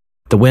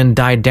 The wind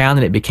died down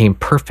and it became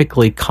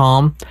perfectly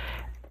calm.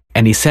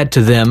 And he said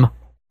to them,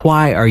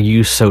 why are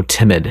you so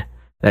timid?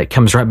 That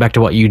comes right back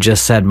to what you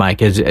just said,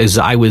 Mike. As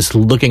I was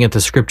looking at the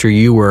scripture,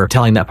 you were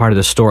telling that part of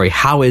the story.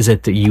 How is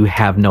it that you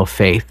have no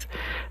faith?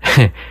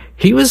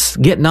 He was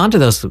getting onto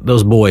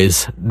those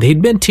boys.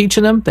 He'd been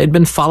teaching them. They'd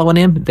been following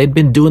him. They'd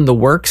been doing the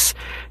works.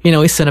 He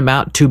sent them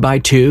out 2 by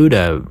 2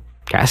 to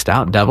cast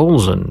out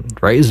devils and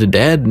raise the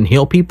dead and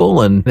heal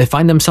people. And they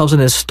find themselves in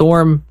this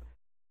storm.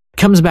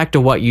 Comes back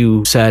to what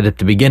you said at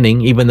the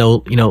beginning, even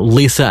though,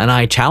 Lisa and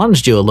I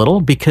challenged you a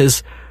little,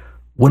 because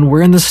when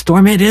we're in the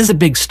storm, it is a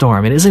big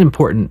storm. It isn't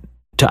important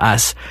to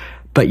us.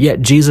 But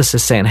yet Jesus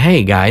is saying,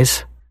 hey,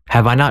 guys,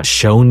 have I not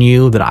shown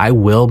you that I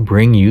will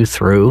bring you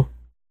through?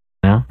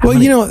 No? Well,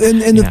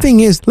 and the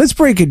thing is, let's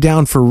break it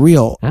down for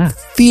real. Yeah.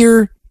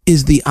 Fear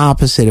is the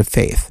opposite of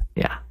faith.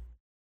 Yeah.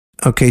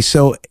 Okay,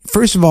 so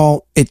first of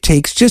all, it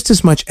takes just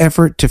as much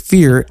effort to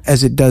fear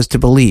as it does to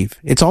believe.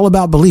 It's all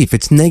about belief.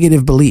 It's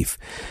negative belief.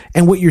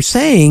 And what you're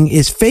saying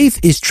is faith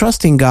is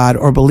trusting God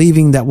or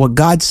believing that what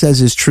God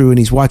says is true and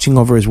he's watching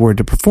over his word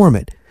to perform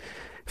it.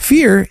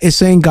 Fear is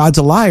saying God's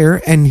a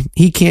liar and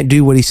he can't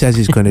do what he says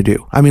he's going to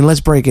do. I mean, let's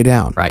break it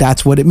down. Right.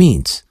 That's what it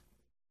means.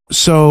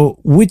 So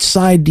which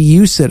side do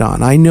you sit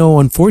on? I know,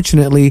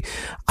 unfortunately,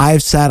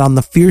 I've sat on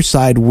the fear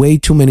side way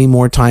too many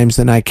more times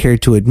than I care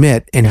to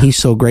admit. And he's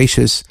so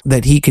gracious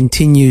that he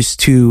continues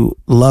to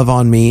love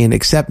on me and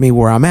accept me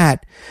where I'm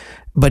at,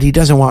 but he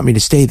doesn't want me to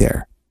stay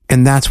there.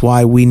 And that's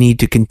why we need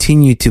to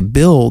continue to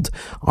build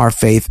our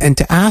faith and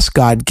to ask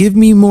God, give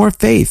me more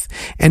faith.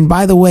 And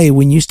by the way,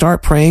 when you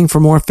start praying for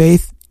more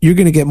faith, you're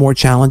going to get more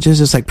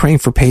challenges. It's like praying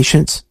for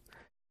patience.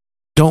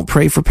 Don't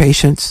pray for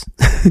patience.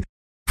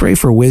 Pray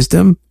for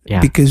wisdom,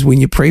 because when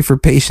you pray for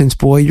patience,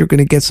 boy, you're going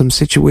to get some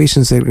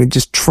situations that are going to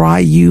just try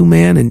you,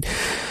 man. And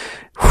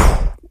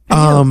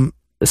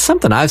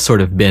something I've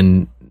sort of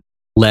been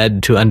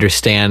led to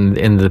understand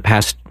in the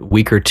past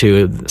week or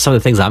two, some of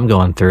the things I'm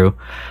going through,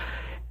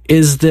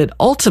 is that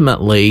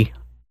ultimately,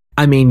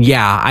 I mean,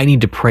 I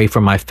need to pray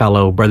for my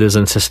fellow brothers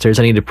and sisters.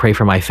 I need to pray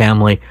for my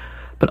family.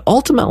 But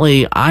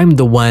ultimately, I'm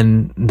the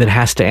one that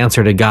has to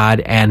answer to God,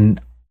 and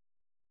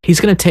he's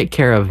going to take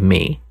care of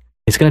me.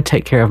 He's going to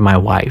take care of my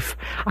wife.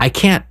 I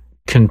can't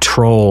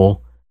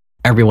control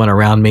everyone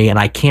around me, and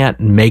I can't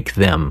make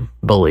them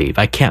believe.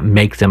 I can't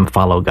make them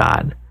follow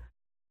God.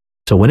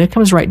 So when it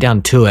comes right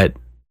down to it,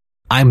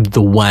 I'm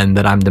the one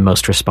that I'm the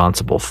most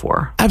responsible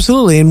for.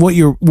 Absolutely. And what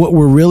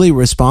we're really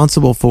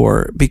responsible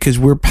for, because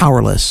we're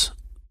powerless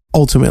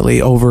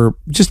ultimately over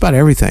just about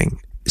everything.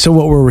 So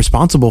what we're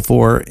responsible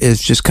for is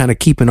just kind of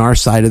keeping our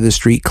side of the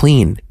street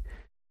clean.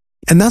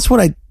 And that's what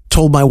I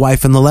told my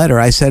wife in the letter.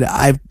 I said,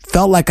 I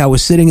felt like I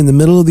was sitting in the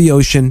middle of the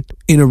ocean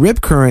in a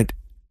rip current,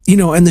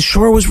 and the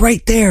shore was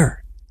right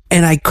there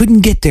and I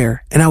couldn't get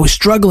there. And I was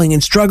struggling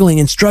and struggling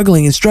and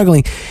struggling and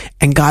struggling.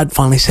 And God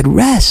finally said,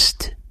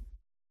 rest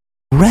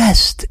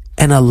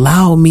and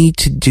allow me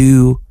to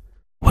do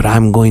what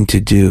I'm going to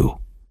do.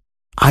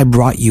 I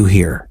brought you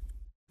here.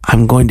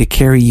 I'm going to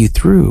carry you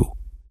through.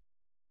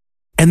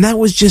 And that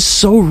was just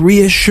so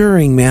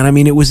reassuring, man. I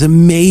mean, it was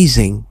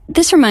amazing.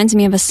 This reminds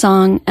me of a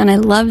song, and I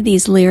love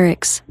these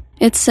lyrics.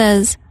 It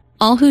says,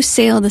 all who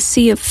sail the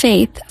sea of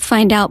faith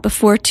find out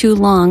before too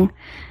long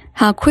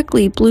how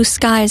quickly blue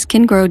skies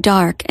can grow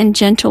dark and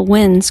gentle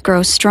winds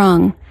grow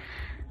strong.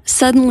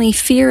 Suddenly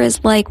fear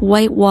is like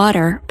white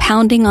water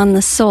pounding on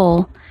the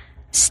soul.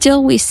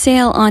 Still we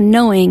sail on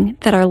knowing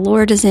that our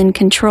Lord is in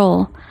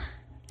control.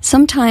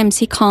 Sometimes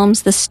he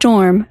calms the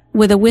storm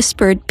with a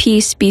whispered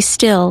peace, be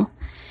still.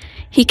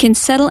 He can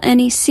settle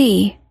any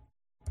sea,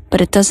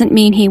 but it doesn't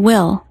mean he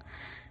will.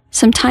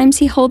 Sometimes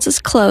he holds us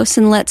close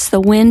and lets the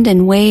wind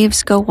and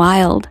waves go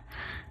wild.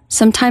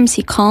 Sometimes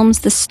he calms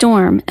the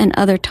storm, and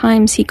other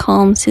times he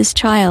calms his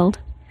child.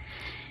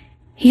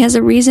 He has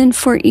a reason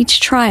for each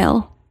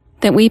trial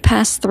that we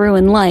pass through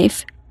in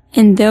life,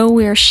 and though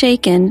we are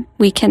shaken,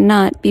 we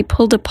cannot be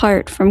pulled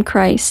apart from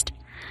Christ.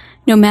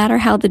 No matter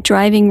how the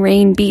driving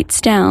rain beats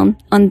down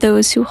on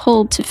those who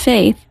hold to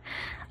faith,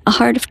 a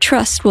heart of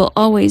trust will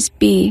always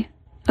be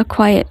a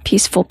quiet,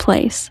 peaceful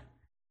place.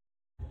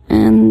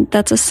 And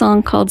that's a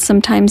song called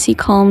Sometimes He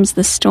Calms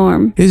the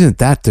Storm. Isn't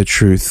that the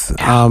truth?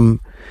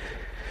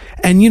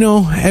 And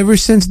ever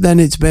since then,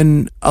 it's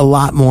been a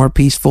lot more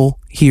peaceful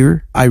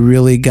here. I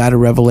really got a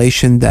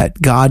revelation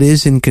that God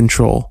is in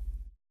control.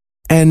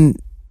 And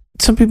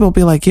some people will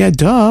be like, yeah,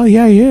 duh,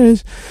 yeah, he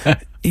is.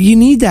 You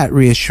need that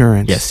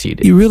reassurance. Yes, you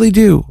do. You really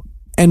do.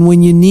 And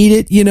when you need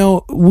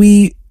it,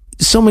 we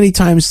so many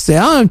times say,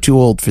 I'm too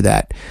old for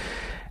that.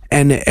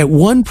 And at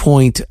one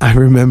point, I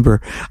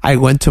remember I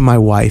went to my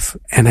wife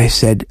and I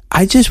said,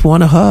 I just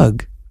want a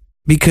hug.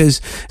 Because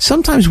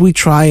sometimes we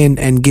try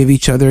and give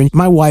each other. And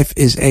my wife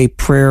is a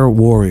prayer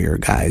warrior,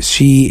 guys.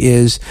 She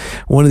is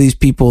one of these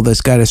people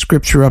that's got a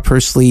scripture up her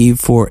sleeve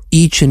for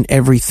each and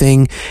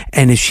everything.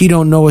 And if she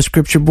don't know a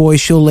scripture, boy,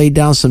 she'll lay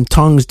down some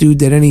tongues, dude,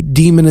 that any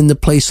demon in the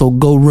place will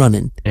go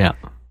running. Yeah.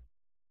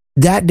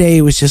 That day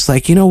it was just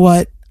like, you know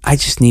what? I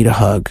just need a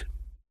hug.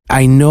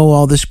 I know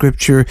all the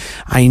scripture.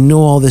 I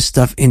know all this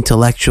stuff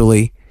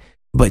intellectually,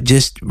 but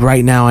just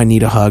right now I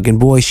need a hug. And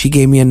boy, she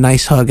gave me a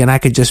nice hug, and I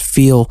could just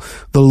feel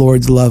the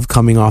Lord's love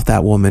coming off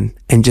that woman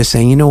and just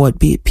saying, you know what?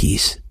 Be at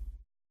peace.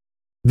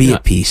 Be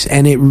at peace.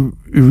 And it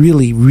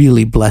really,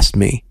 really blessed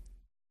me.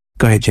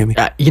 Go ahead, Jimmy.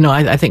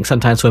 I think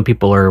sometimes when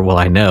people are,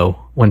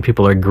 when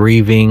people are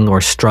grieving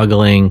or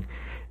struggling,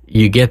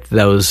 you get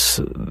those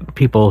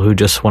people who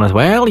just want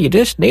to, you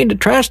just need to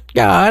trust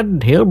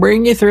God. He'll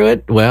bring you through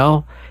it.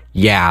 Well,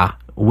 yeah,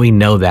 we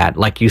know that.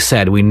 Like you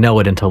said, we know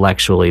it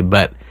intellectually,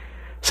 but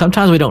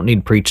sometimes we don't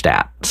need preached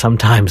at.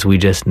 Sometimes we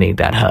just need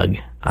that hug.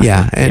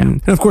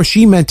 And of course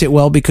she meant it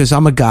well, because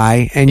I'm a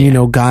guy,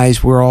 and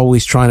guys, we're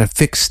always trying to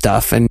fix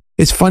stuff. And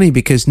it's funny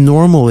because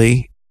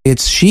normally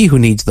it's she who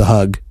needs the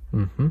hug.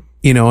 Mm-hmm.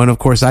 and of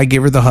course I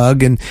give her the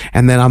hug and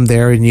then I'm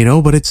there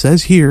and, but it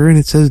says here and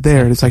it says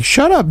there. And it's like,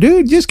 shut up,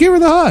 dude, just give her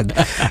the hug.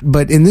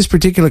 But in this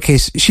particular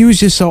case, she was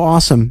just so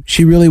awesome.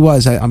 She really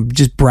was. I'm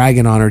just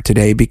bragging on her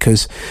today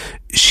because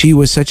she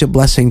was such a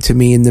blessing to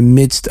me in the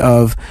midst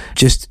of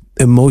just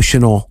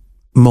emotional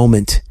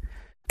moment.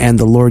 And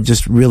the Lord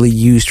just really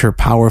used her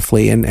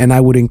powerfully. And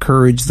I would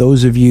encourage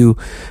those of you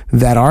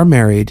that are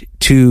married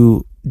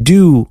to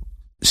do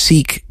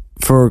seek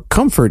for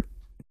comfort,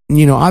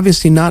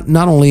 obviously not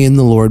only in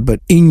the Lord, but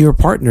in your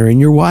partner,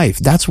 in your wife.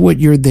 That's what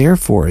you're there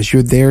for, is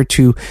you're there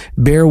to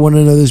bear one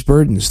another's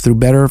burdens through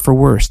better or for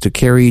worse, to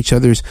carry each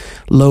other's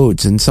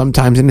loads. And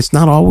sometimes, and it's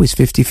not always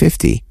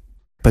 50-50,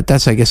 but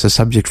that's, I guess, a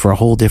subject for a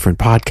whole different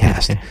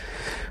podcast.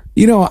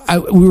 We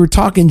were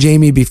talking,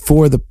 Jamie,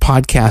 before the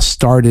podcast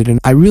started, and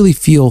I really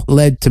feel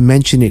led to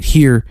mention it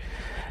here.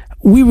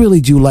 We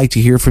really do like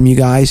to hear from you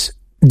guys.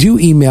 Do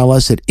email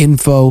us at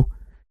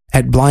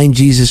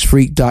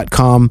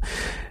info@blindjesusfreak.com.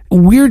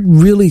 We're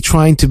really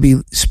trying to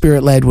be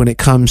spirit-led when it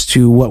comes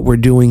to what we're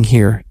doing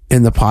here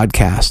in the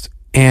podcast.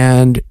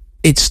 And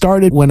it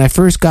started when I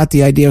first got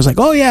the idea. I was like,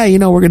 oh yeah,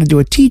 we're going to do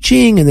a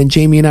teaching, and then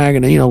Jamie and I are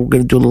going to, we're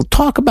going to do a little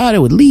talk about it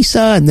with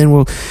Lisa, and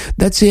then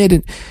that's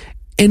it.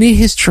 And it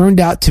has turned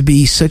out to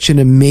be such an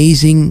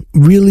amazing,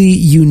 really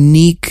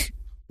unique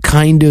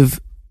kind of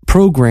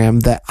program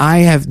that I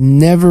have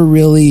never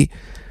really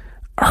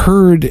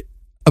heard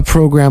a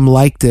program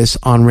like this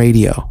on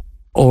radio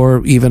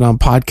or even on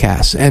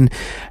podcasts. And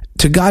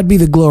to God be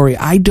the glory.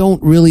 I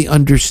don't really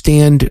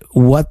understand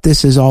what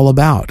this is all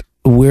about,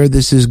 where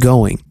this is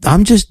going.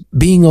 I'm just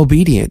being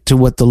obedient to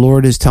what the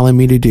Lord is telling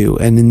me to do.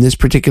 And in this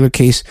particular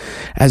case,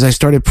 as I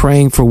started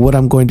praying for what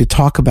I'm going to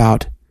talk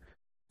about,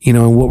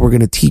 and what we're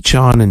going to teach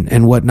on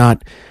and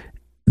whatnot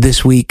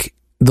this week,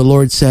 the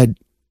Lord said,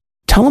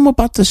 tell them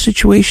about the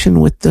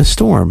situation with the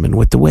storm and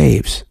with the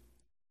waves,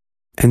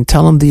 and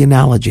tell them the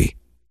analogy.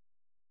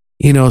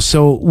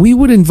 So we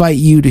would invite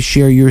you to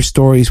share your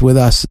stories with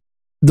us.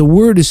 The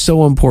word is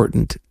so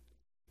important,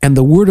 and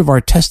the word of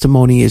our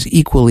testimony is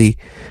equally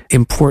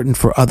important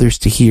for others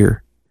to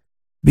hear,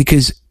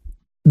 because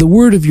the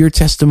word of your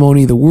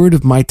testimony, the word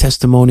of my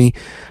testimony,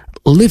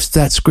 lifts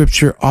that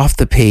scripture off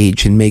the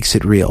page and makes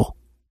it real.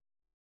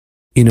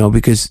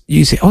 Because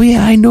you say, oh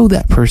yeah, I know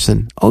that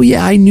person. Oh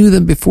yeah, I knew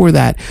them before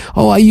that.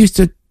 Oh, I used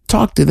to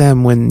talk to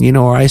them when,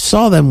 or I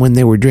saw them when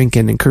they were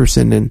drinking and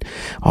cursing and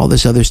all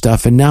this other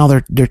stuff. And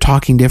now they're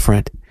talking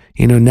different.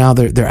 Now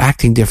they're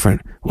acting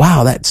different.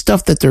 Wow, that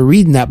stuff that they're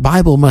reading, that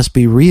Bible must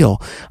be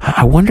real.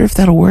 I wonder if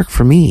that'll work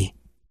for me.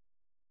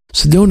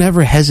 So don't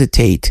ever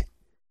hesitate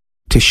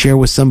to share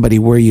with somebody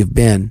where you've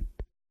been.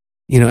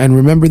 And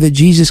remember that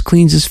Jesus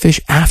cleans his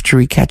fish after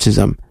he catches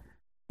them.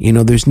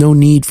 There's no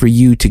need for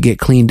you to get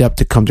cleaned up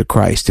to come to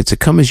Christ. It's a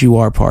come as you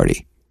are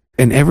party.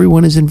 And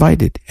everyone is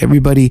invited.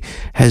 Everybody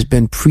has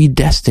been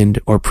predestined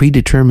or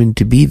predetermined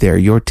to be there.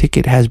 Your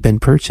ticket has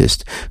been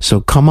purchased. So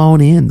come on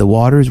in. The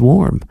water's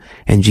warm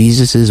and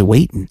Jesus is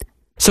waiting.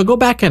 So go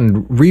back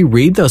and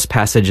reread those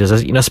passages,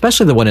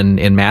 especially the one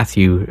in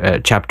Matthew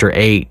chapter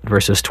 8,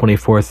 verses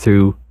 24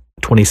 through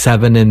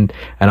 27, and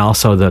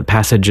also the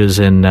passages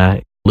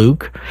in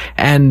Luke,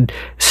 and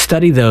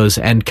study those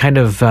and kind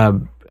of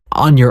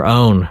on your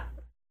own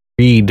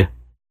read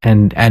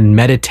and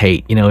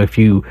meditate. If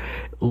you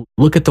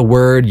look at the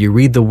word, you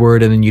read the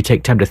word, and then you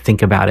take time to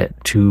think about it,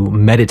 to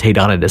meditate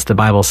on it, as the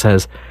Bible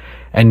says.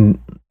 And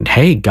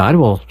hey, God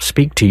will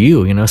speak to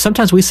you.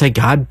 Sometimes we say,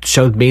 God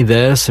showed me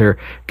this, or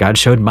God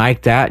showed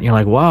Mike that. And you're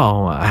like,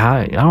 wow,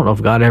 I don't know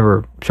if God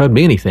ever showed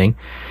me anything.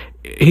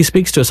 He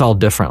speaks to us all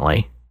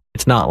differently.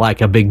 It's not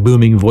like a big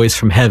booming voice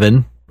from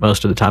heaven.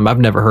 Most of the time, I've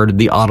never heard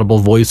the audible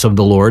voice of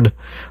the Lord.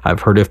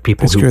 I've heard of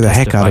people who scare the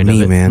heck out of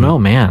me, man. Oh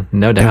man,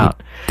 no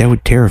doubt. That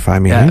would terrify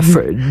me.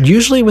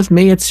 Usually with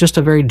me, it's just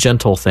a very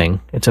gentle thing.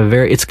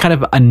 It's kind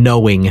of a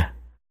knowing.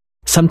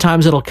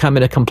 Sometimes it'll come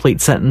in a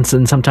complete sentence,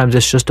 and sometimes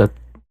it's just an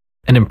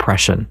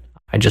impression.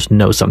 I just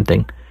know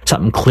something.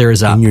 Something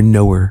clears up. In your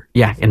knower.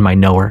 Yeah, in my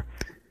knower.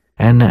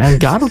 And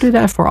God will do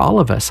that for all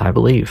of us, I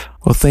believe.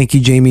 Well, thank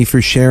you, Jamie,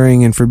 for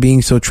sharing and for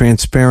being so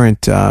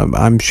transparent.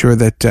 I'm sure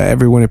that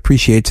everyone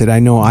appreciates it. I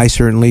know I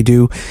certainly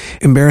do.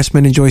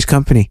 Embarrassment enjoys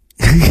company.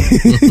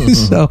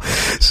 So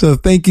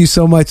thank you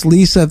so much.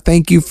 Lisa,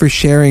 thank you for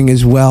sharing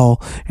as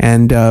well.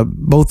 And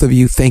both of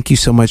you, thank you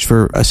so much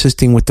for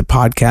assisting with the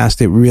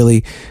podcast. It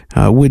really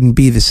wouldn't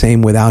be the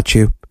same without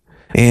you.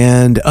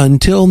 And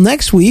until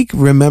next week,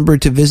 remember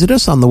to visit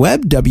us on the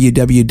web,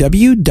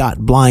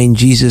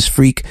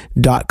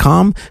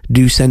 www.blindjesusfreak.com.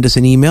 Do send us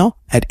an email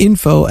at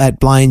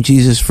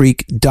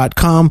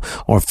info@blindjesusfreak.com,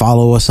 or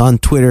follow us on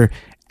Twitter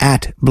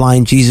at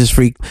Blind Jesus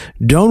Freak.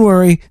 Don't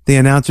worry, the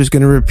announcer's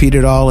going to repeat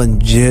it all in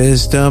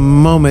just a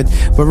moment.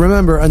 But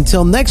remember,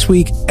 until next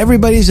week,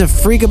 everybody's a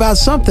freak about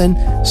something,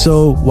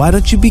 so why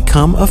don't you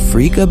become a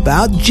freak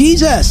about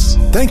Jesus?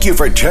 Thank you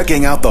for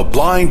checking out the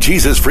Blind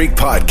Jesus Freak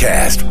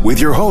podcast with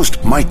your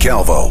host, Mike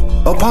Calvo,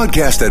 a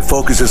podcast that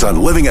focuses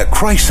on living a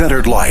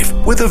Christ-centered life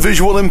with a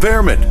visual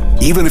impairment.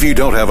 Even if you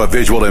don't have a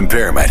visual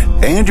impairment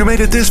and you made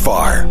it this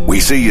far,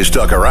 we see you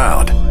stuck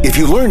around. If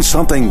you learned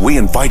something, we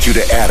invite you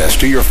to add us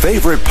to your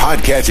favorite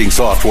podcasting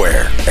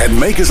software and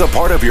make us a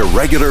part of your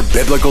regular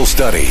biblical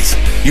studies.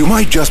 You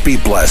might just be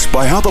blessed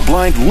by how the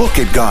blind look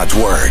at God's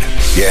Word.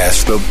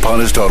 Yes, the pun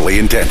is totally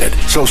intended,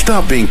 so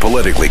stop being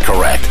politically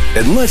correct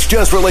and let's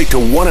just relate to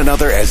one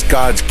another as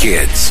God's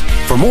kids.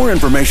 For more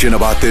information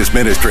about this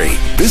ministry,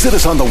 visit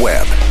us on the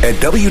web at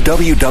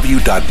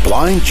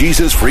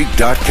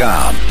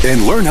www.blindjesusfreak.com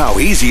and learn how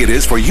easy it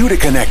is for you to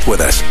connect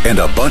with us and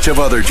a bunch of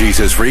other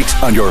Jesus freaks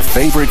on your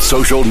favorite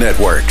social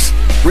networks.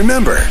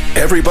 Remember,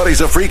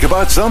 everybody's a freak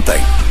about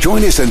something.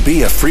 Join us and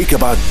be a freak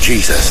about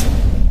Jesus.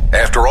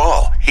 After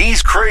all,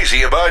 he's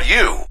crazy about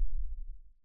you.